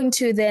 I'm going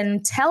to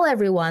then tell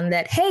everyone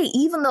that, hey,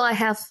 even though I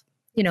have,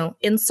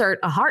 insert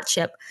a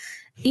hardship,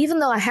 even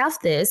though I have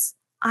this,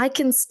 I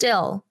can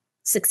still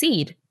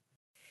succeed.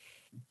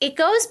 It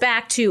goes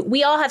back to,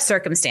 we all have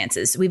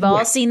circumstances. We've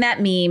all seen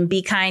that meme,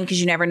 be kind because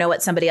you never know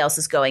what somebody else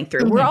is going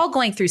through. We're all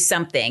going through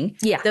something.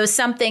 Yeah. Those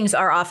some things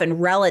are often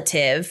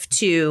relative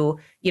to,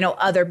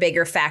 other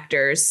bigger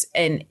factors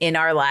in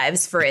our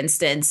lives. For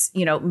instance,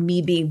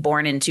 me being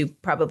born into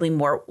probably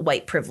more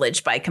white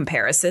privilege by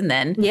comparison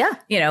than,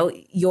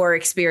 your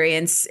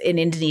experience in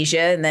Indonesia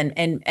and then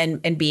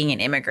and being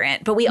an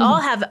immigrant. But we all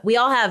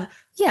have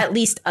at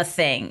least a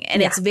thing.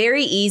 And it's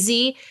very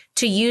easy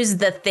to use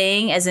the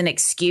thing as an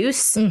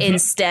excuse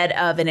instead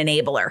of an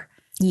enabler.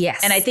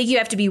 Yes. And I think you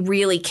have to be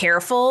really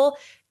careful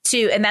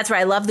and that's where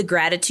I love the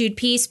gratitude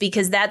piece,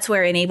 because that's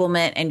where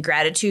enablement and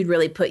gratitude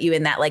really put you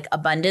in that like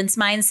abundance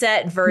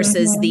mindset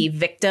versus the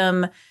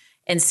victim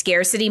and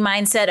scarcity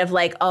mindset of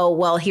like, oh,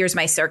 well, here's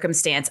my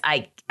circumstance.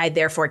 I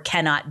therefore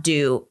cannot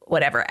do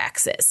whatever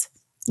X is.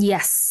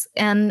 Yes.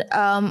 And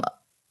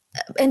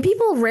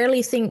people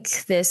rarely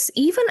think this.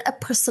 Even a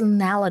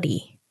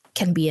personality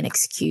can be an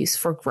excuse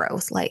for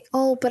growth. Like,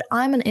 oh, but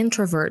I'm an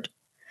introvert.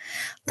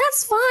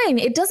 That's fine.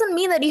 It doesn't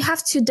mean that you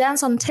have to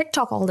dance on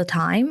TikTok all the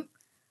time.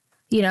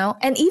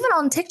 And even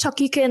on TikTok,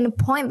 you can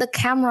point the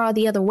camera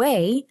the other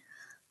way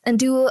and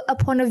do a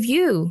point of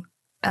view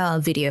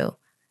video.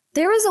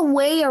 There is a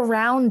way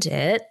around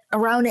it,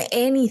 around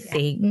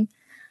anything,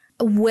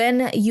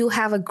 when you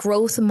have a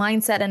growth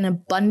mindset and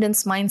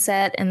abundance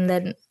mindset. And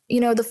then,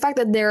 the fact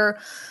that there are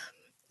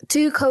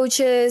two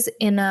coaches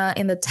in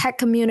the tech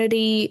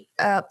community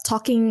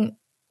talking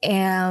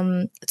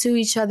to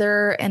each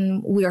other,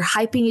 and we're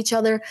hyping each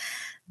other,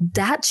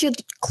 that should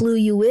clue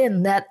you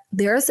in that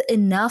there's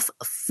enough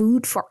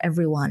food for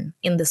everyone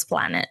in this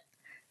planet.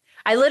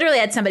 I literally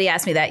had somebody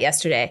ask me that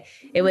yesterday.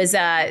 It was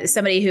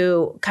somebody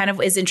who kind of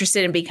is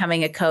interested in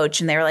becoming a coach,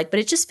 and they were like, but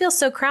it just feels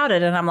so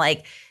crowded. And I'm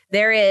like,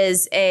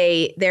 there's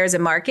a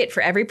market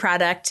for every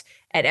product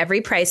at every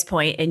price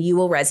point, and you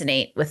will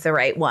resonate with the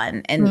right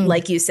one. And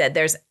like you said,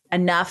 there's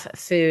enough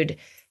food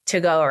to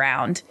go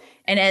around.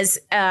 And as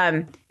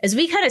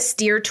we kind of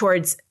steer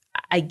towards,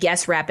 I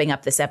guess, wrapping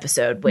up this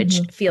episode, which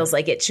feels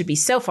like it should be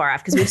so far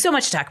off because we have so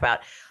much to talk about,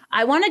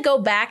 I want to go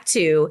back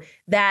to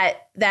that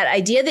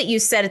idea that you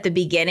said at the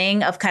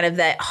beginning of kind of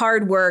that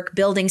hard work,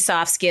 building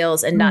soft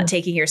skills, and not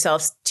taking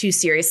yourself too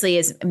seriously.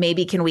 Is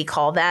maybe, can we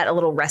call that a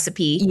little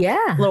recipe?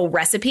 Yeah. Little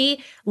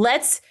recipe.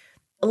 Let's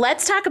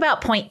talk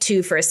about point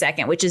 2 for a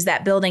second, which is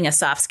that building of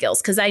soft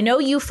skills. Because I know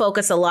you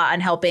focus a lot on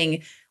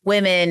helping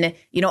women,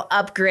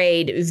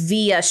 upgrade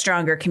via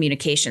stronger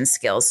communication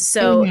skills.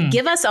 So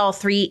give us all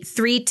three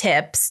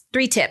tips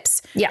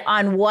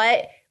on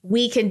what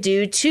we can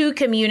do to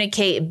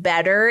communicate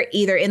better,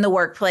 either in the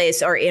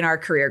workplace or in our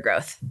career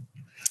growth.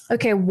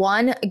 Okay,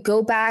 1,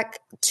 go back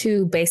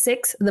to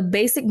basics. The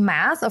basic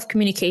math of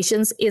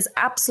communications is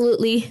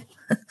absolutely,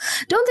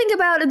 don't think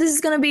about it. This is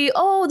going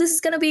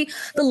to be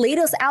the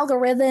latest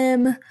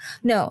algorithm.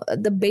 No,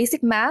 the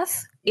basic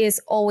math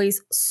is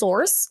always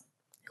source,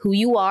 who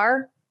you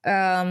are,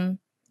 and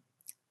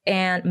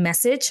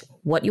message,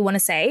 what you want to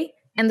say,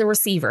 and the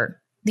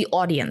receiver, the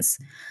audience.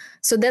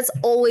 So that's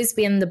always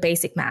been the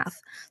basic math.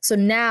 So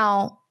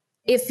now,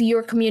 if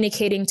you're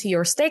communicating to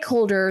your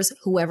stakeholders,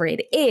 whoever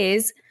it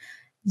is,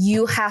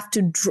 you have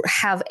to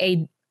have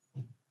a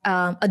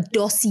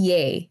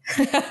dossier.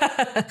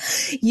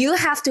 You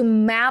have to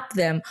map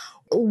them.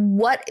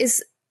 What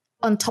is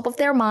on top of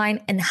their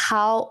mind, and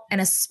how,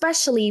 and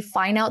especially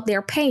find out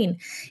their pain.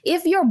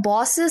 If your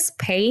boss's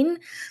pain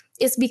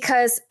is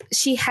because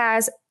she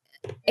has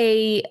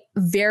a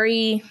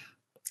very,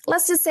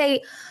 let's just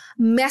say,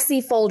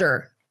 messy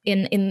folder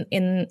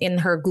in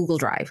her Google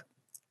Drive,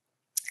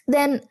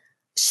 then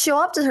show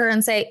up to her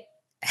and say,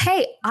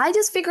 hey, I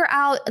just figured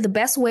out the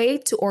best way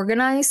to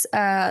organize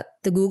the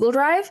Google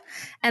Drive,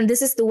 and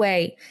this is the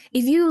way.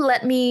 If you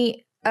let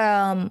me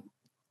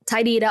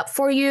tidy it up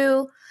for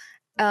you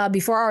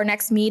before our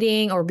next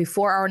meeting or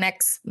before our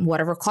next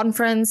whatever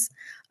conference,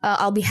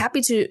 I'll be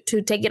happy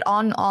to take it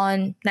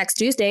on next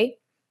Tuesday.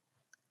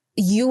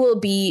 You will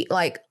be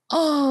like,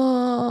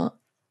 oh,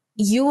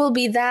 you will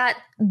be that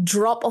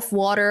drop of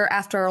water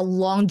after a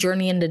long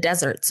journey in the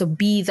desert. So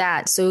be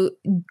that. So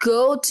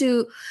go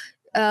to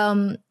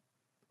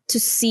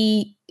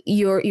see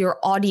your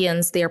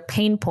audience, their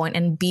pain point,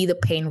 and be the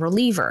pain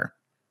reliever.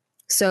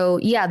 So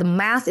yeah, the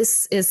math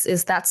is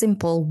that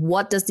simple.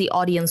 What does the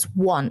audience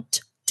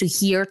want to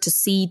hear, to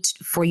see,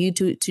 for you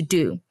to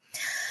do.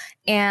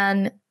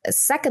 And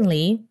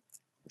secondly,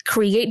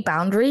 create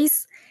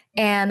boundaries.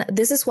 And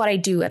this is what I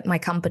do at my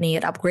company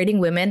at Upgrading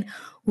Women.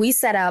 We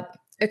set up,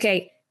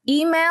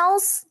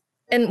 emails,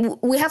 and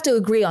we have to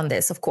agree on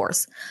this, of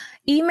course.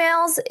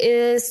 Emails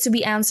is to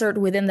be answered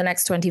within the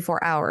next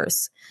 24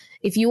 hours.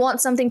 If you want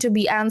something to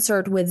be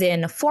answered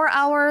within 4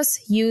 hours,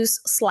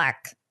 use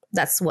Slack.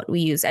 That's what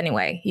we use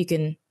anyway. You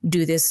can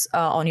do this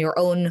on your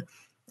own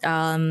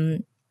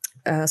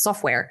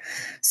software.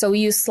 So we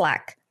use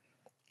Slack.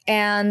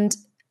 And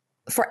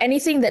for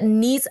anything that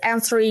needs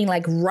answering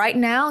like right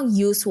now,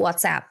 use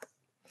WhatsApp.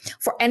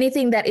 For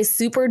anything that is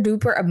super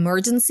duper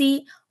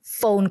emergency,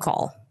 phone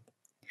call.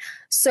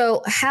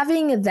 So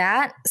having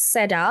that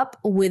set up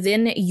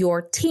within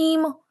your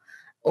team,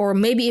 or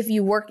maybe if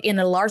you work in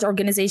a large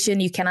organization,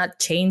 you cannot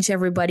change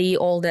everybody,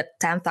 all that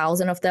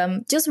 10,000 of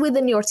them, just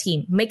within your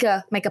team, make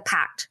a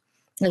pact.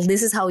 Like,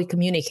 this is how we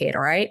communicate,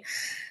 all right?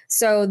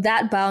 So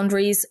that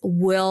boundaries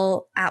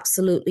will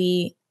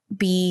absolutely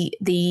be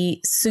the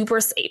super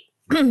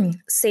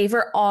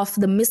saver of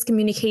the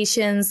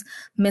miscommunications,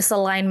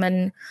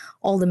 misalignment,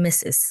 all the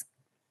misses.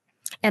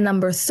 And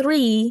number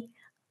 3,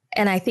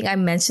 and I think I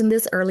mentioned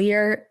this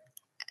earlier,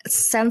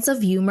 sense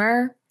of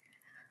humor.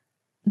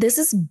 This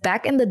is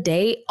back in the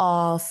day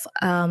of,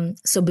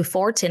 so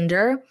before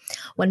Tinder,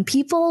 when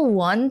people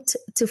want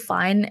to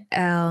find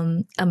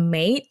a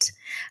mate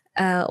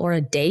or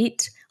a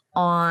date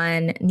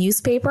on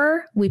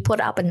newspaper, we put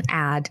up an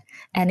ad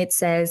and it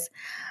says,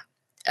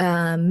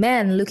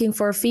 men looking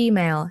for a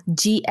female,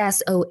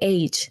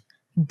 GSOH,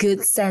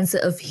 good sense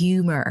of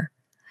humor.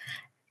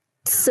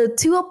 So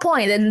to a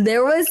point, and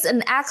there was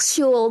an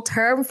actual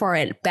term for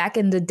it back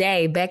in the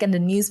day, back in the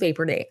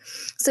newspaper day.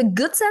 So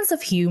good sense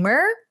of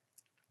humor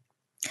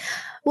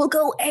will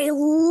go a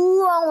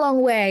long,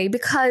 long way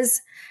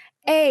because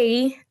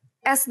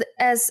as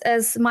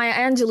Maya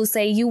Angelou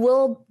say, you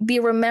will be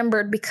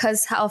remembered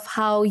because of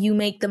how you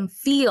make them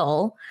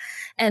feel,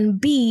 and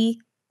B,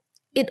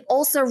 it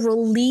also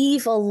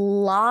relieve a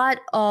lot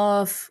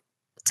of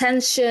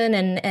tension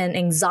and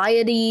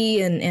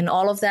anxiety and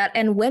all of that.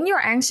 And when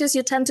you're anxious,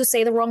 you tend to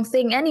say the wrong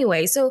thing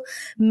anyway. So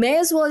may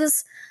as well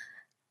just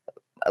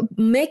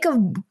make a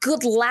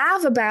good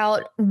laugh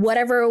about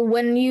whatever.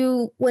 When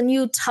you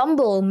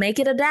tumble, make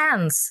it a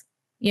dance,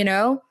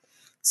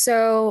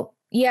 So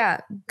yeah,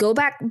 go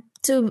back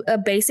to a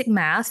basic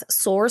math,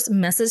 source,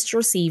 message,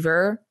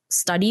 receiver,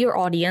 study your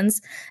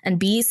audience, and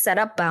B, set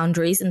up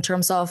boundaries in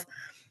terms of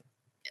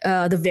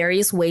the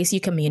various ways you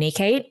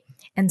communicate,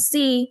 and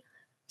C,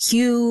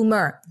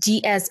 humor,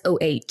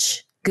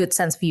 GSOH, good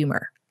sense of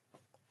humor.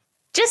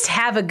 Just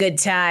have a good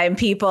time,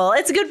 people.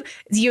 It's good.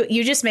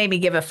 You just made me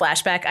give a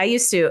flashback. I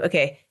used to,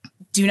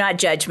 do not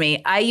judge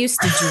me. I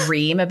used to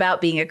dream about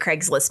being a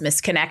Craigslist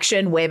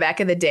misconnection way back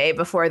in the day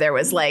before there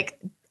was like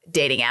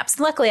dating apps.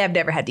 Luckily, I've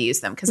never had to use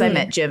them because I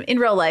met Jim in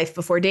real life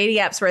before dating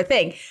apps were a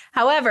thing.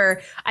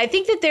 However, I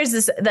think that there's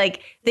this,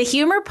 like, the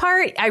humor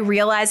part, I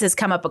realize has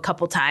come up a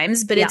couple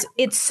times, but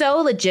it's so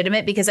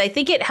legitimate because I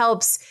think it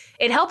helps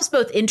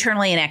both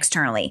internally and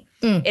externally.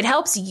 It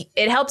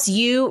helps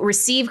you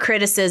receive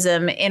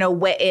criticism in a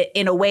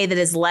way that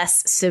is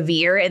less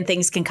severe and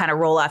things can kind of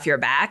roll off your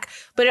back,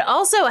 but it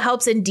also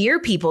helps endear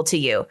people to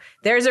you.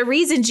 There's a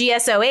reason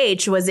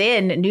GSOH was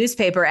in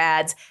newspaper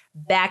ads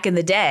back in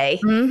the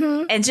day,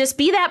 and just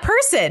be that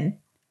person.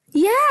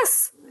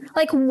 Yes.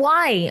 Like,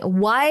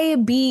 why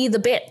be the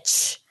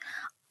bitch?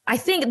 I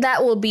think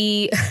that will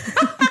be.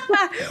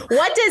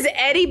 What does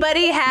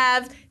anybody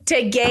have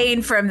to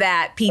gain from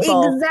that,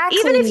 people? Exactly.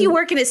 Even if you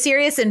work in a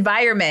serious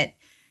environment,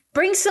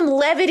 bring some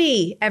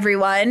levity,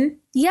 everyone.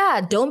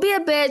 Yeah, don't be a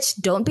bitch.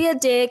 Don't be a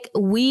dick.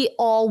 We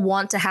all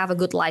want to have a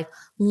good life.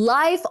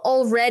 Life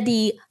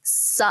already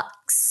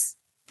sucks.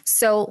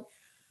 So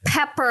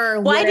pepper.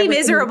 Why be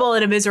miserable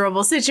in a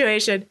miserable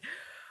situation?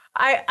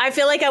 I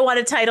feel like I want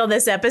to title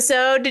this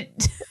episode.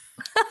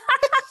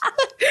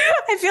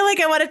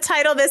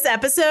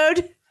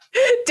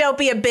 Don't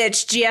be a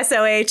bitch,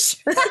 GSOH.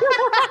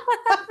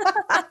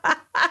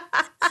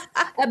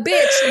 A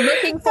bitch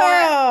looking for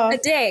a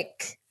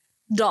dick.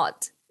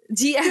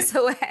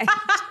 GSOH.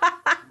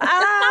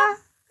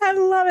 I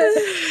love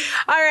it.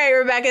 All right,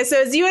 Rebecca.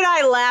 So as you and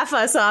I laugh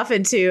us off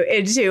into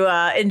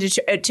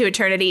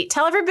eternity,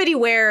 tell everybody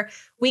where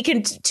we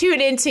can tune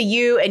into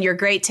you and your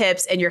great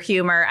tips and your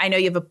humor. I know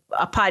you have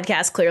a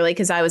podcast, clearly,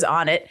 because I was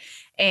on it.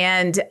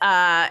 And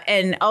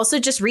also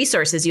just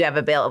resources you have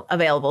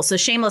available. So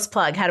shameless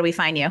plug. How do we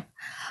find you?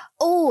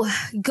 Oh,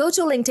 go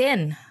to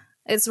LinkedIn.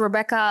 It's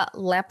Rebecca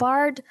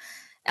Leppard,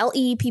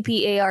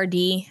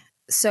 Leppard.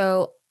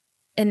 So,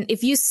 and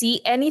if you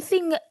see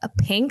anything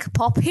pink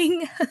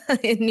popping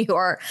in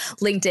your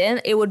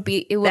LinkedIn, it would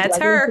That's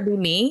her. To be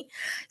me.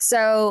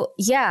 So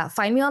yeah,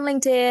 find me on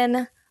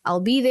LinkedIn.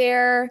 I'll be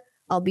there.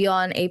 I'll be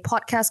on a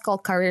podcast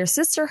called Career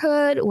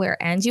Sisterhood,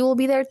 where Angie will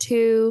be there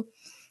too.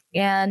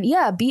 And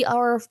yeah, be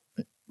our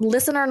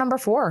listener number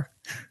 4.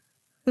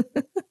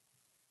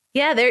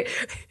 Yeah,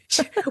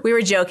 We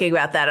were joking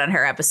about that on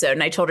her episode,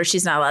 and I told her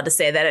she's not allowed to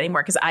say that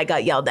anymore because I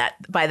got yelled at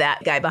by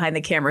that guy behind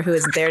the camera who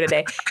isn't there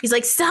today. He's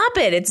like, stop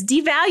it. It's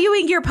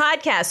devaluing your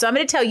podcast. So I'm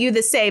going to tell you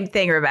the same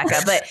thing,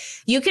 Rebecca, but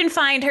you can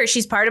find her.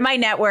 She's part of my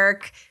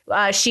network.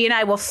 She and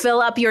I will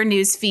fill up your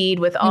news feed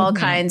with all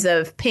kinds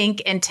of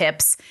pink and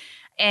tips.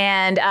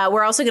 And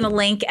we're also going to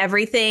link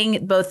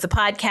everything, both the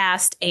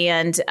podcast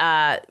and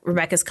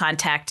Rebecca's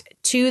contact,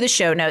 to the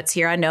show notes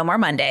here on No More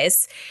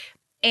Mondays.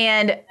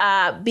 And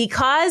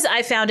because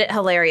I found it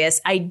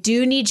hilarious, I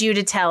do need you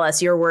to tell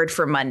us your word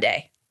for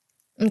Monday.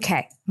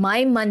 Okay.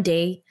 My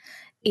Monday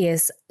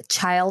is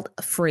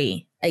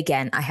child-free.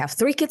 Again, I have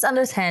 3 kids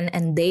under 10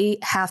 and they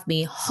have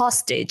me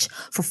hostage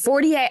for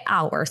 48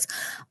 hours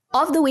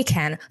of the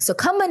weekend. So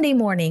come Monday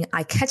morning,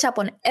 I catch up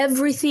on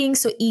everything.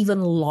 So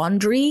even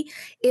laundry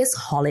is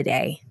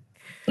holiday.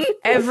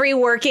 Every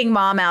working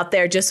mom out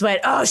there just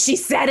went, oh, she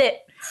said it.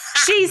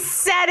 She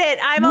said it.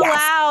 I'm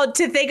allowed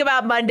to think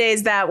about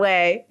Mondays that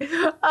way.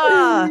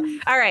 All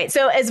right.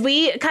 So as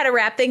we kind of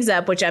wrap things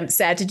up, which I'm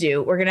sad to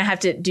do, we're going to have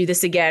to do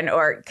this again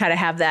or kind of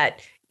have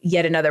that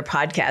yet another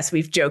podcast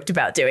we've joked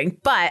about doing.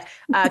 But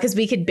because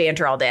we could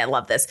banter all day. I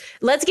love this.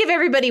 Let's give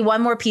everybody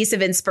one more piece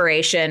of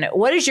inspiration.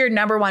 What is your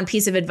number one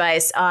piece of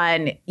advice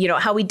on,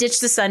 how we ditch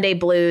the Sunday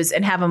blues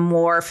and have a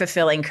more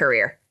fulfilling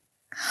career?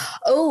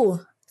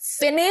 Oh,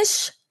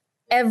 finish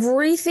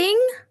everything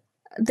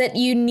that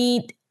you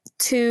need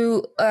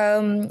to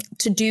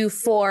do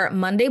for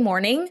Monday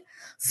morning.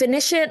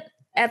 Finish it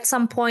at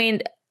some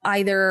point,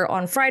 either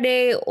on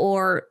Friday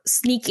or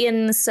sneak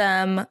in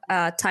some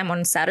time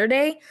on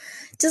Saturday.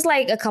 Just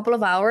like a couple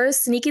of hours,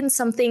 sneak in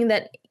something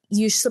that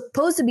you're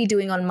supposed to be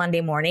doing on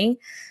Monday morning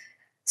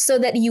so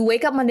that you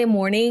wake up Monday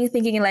morning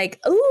thinking like,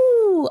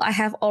 ooh, I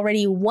have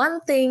already one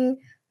thing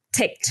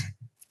ticked.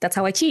 That's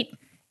how I cheat.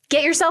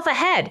 Get yourself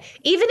ahead.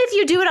 Even if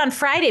you do it on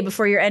Friday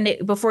before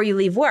you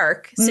leave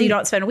work, so you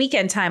don't spend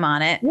weekend time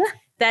on it. Yeah.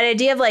 That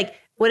idea of like,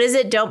 what is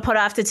it? Don't put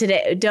off to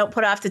today. Don't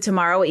put off to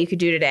tomorrow what you could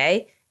do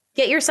today.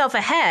 Get yourself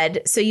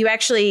ahead so you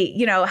actually,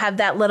 have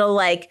that little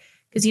like,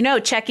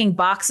 because checking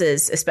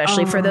boxes,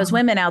 especially for those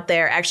women out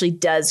there, actually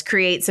does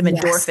create some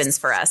endorphins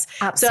for us.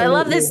 Absolutely. So I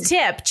love this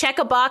tip. Check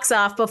a box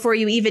off before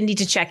you even need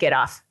to check it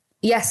off.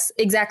 Yes,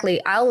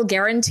 exactly. I'll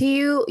guarantee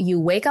you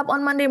wake up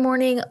on Monday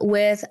morning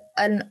with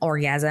an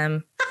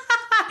orgasm.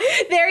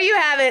 There you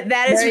have it.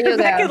 That is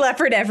Rebecca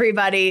Leppard,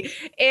 everybody.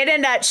 In a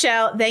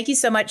nutshell, thank you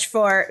so much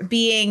for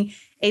being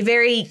a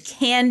very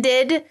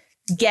candid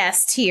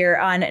guest here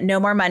on No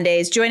More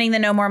Mondays, joining the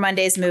No More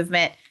Mondays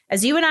movement,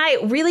 as you and I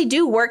really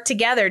do work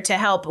together to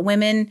help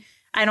women.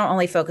 I don't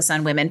only focus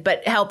on women,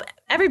 but help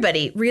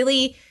everybody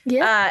really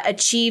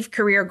achieve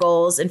career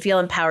goals and feel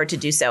empowered to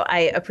do so. I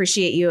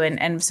appreciate you and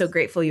I'm so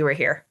grateful you were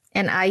here.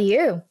 And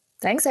you.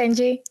 Thanks,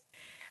 Angie.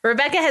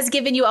 Rebecca has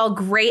given you all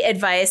great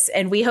advice,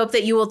 and we hope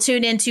that you will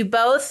tune into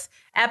both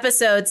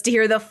episodes to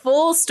hear the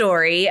full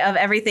story of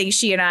everything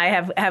she and I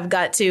have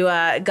got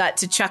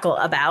to chuckle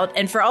about.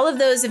 And for all of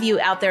those of you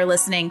out there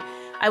listening,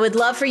 I would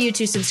love for you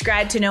to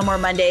subscribe to No More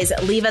Mondays,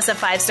 leave us a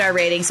 5-star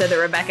rating so that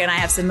Rebecca and I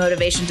have some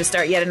motivation to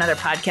start yet another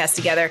podcast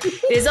together.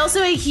 It is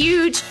also a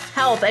huge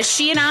help as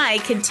she and I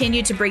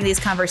continue to bring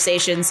these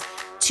conversations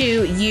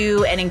to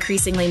you and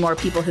increasingly more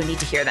people who need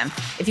to hear them.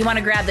 If you want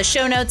to grab the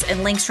show notes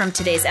and links from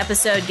today's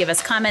episode, give us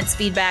comments,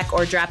 feedback,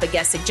 or drop a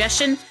guest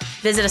suggestion,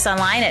 visit us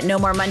online at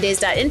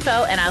nomoremondays.info,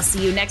 and I'll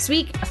see you next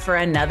week for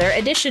another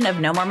edition of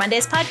No More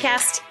Mondays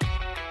podcast.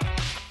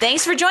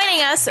 Thanks for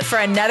joining us for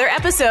another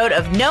episode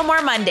of No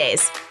More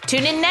Mondays.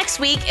 Tune in next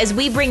week as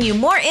we bring you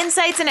more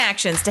insights and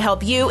actions to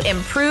help you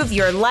improve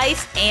your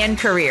life and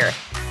career.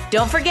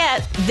 Don't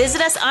forget,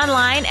 visit us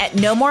online at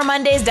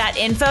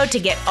nomoremondays.info to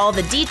get all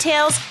the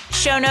details,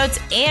 show notes,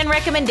 and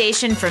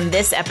recommendation from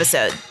this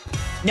episode.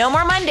 No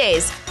More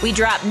Mondays. We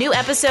drop new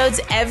episodes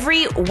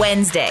every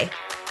Wednesday.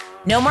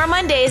 No More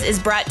Mondays is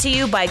brought to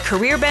you by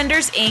Career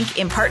Benders, Inc.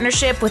 in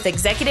partnership with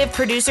executive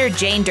producer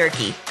Jane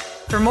Durkee.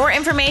 For more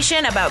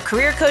information about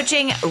career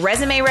coaching,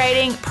 resume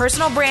writing,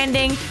 personal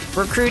branding,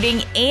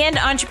 recruiting, and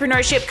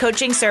entrepreneurship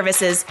coaching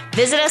services,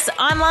 visit us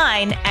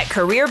online at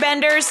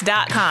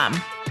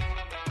careerbenders.com.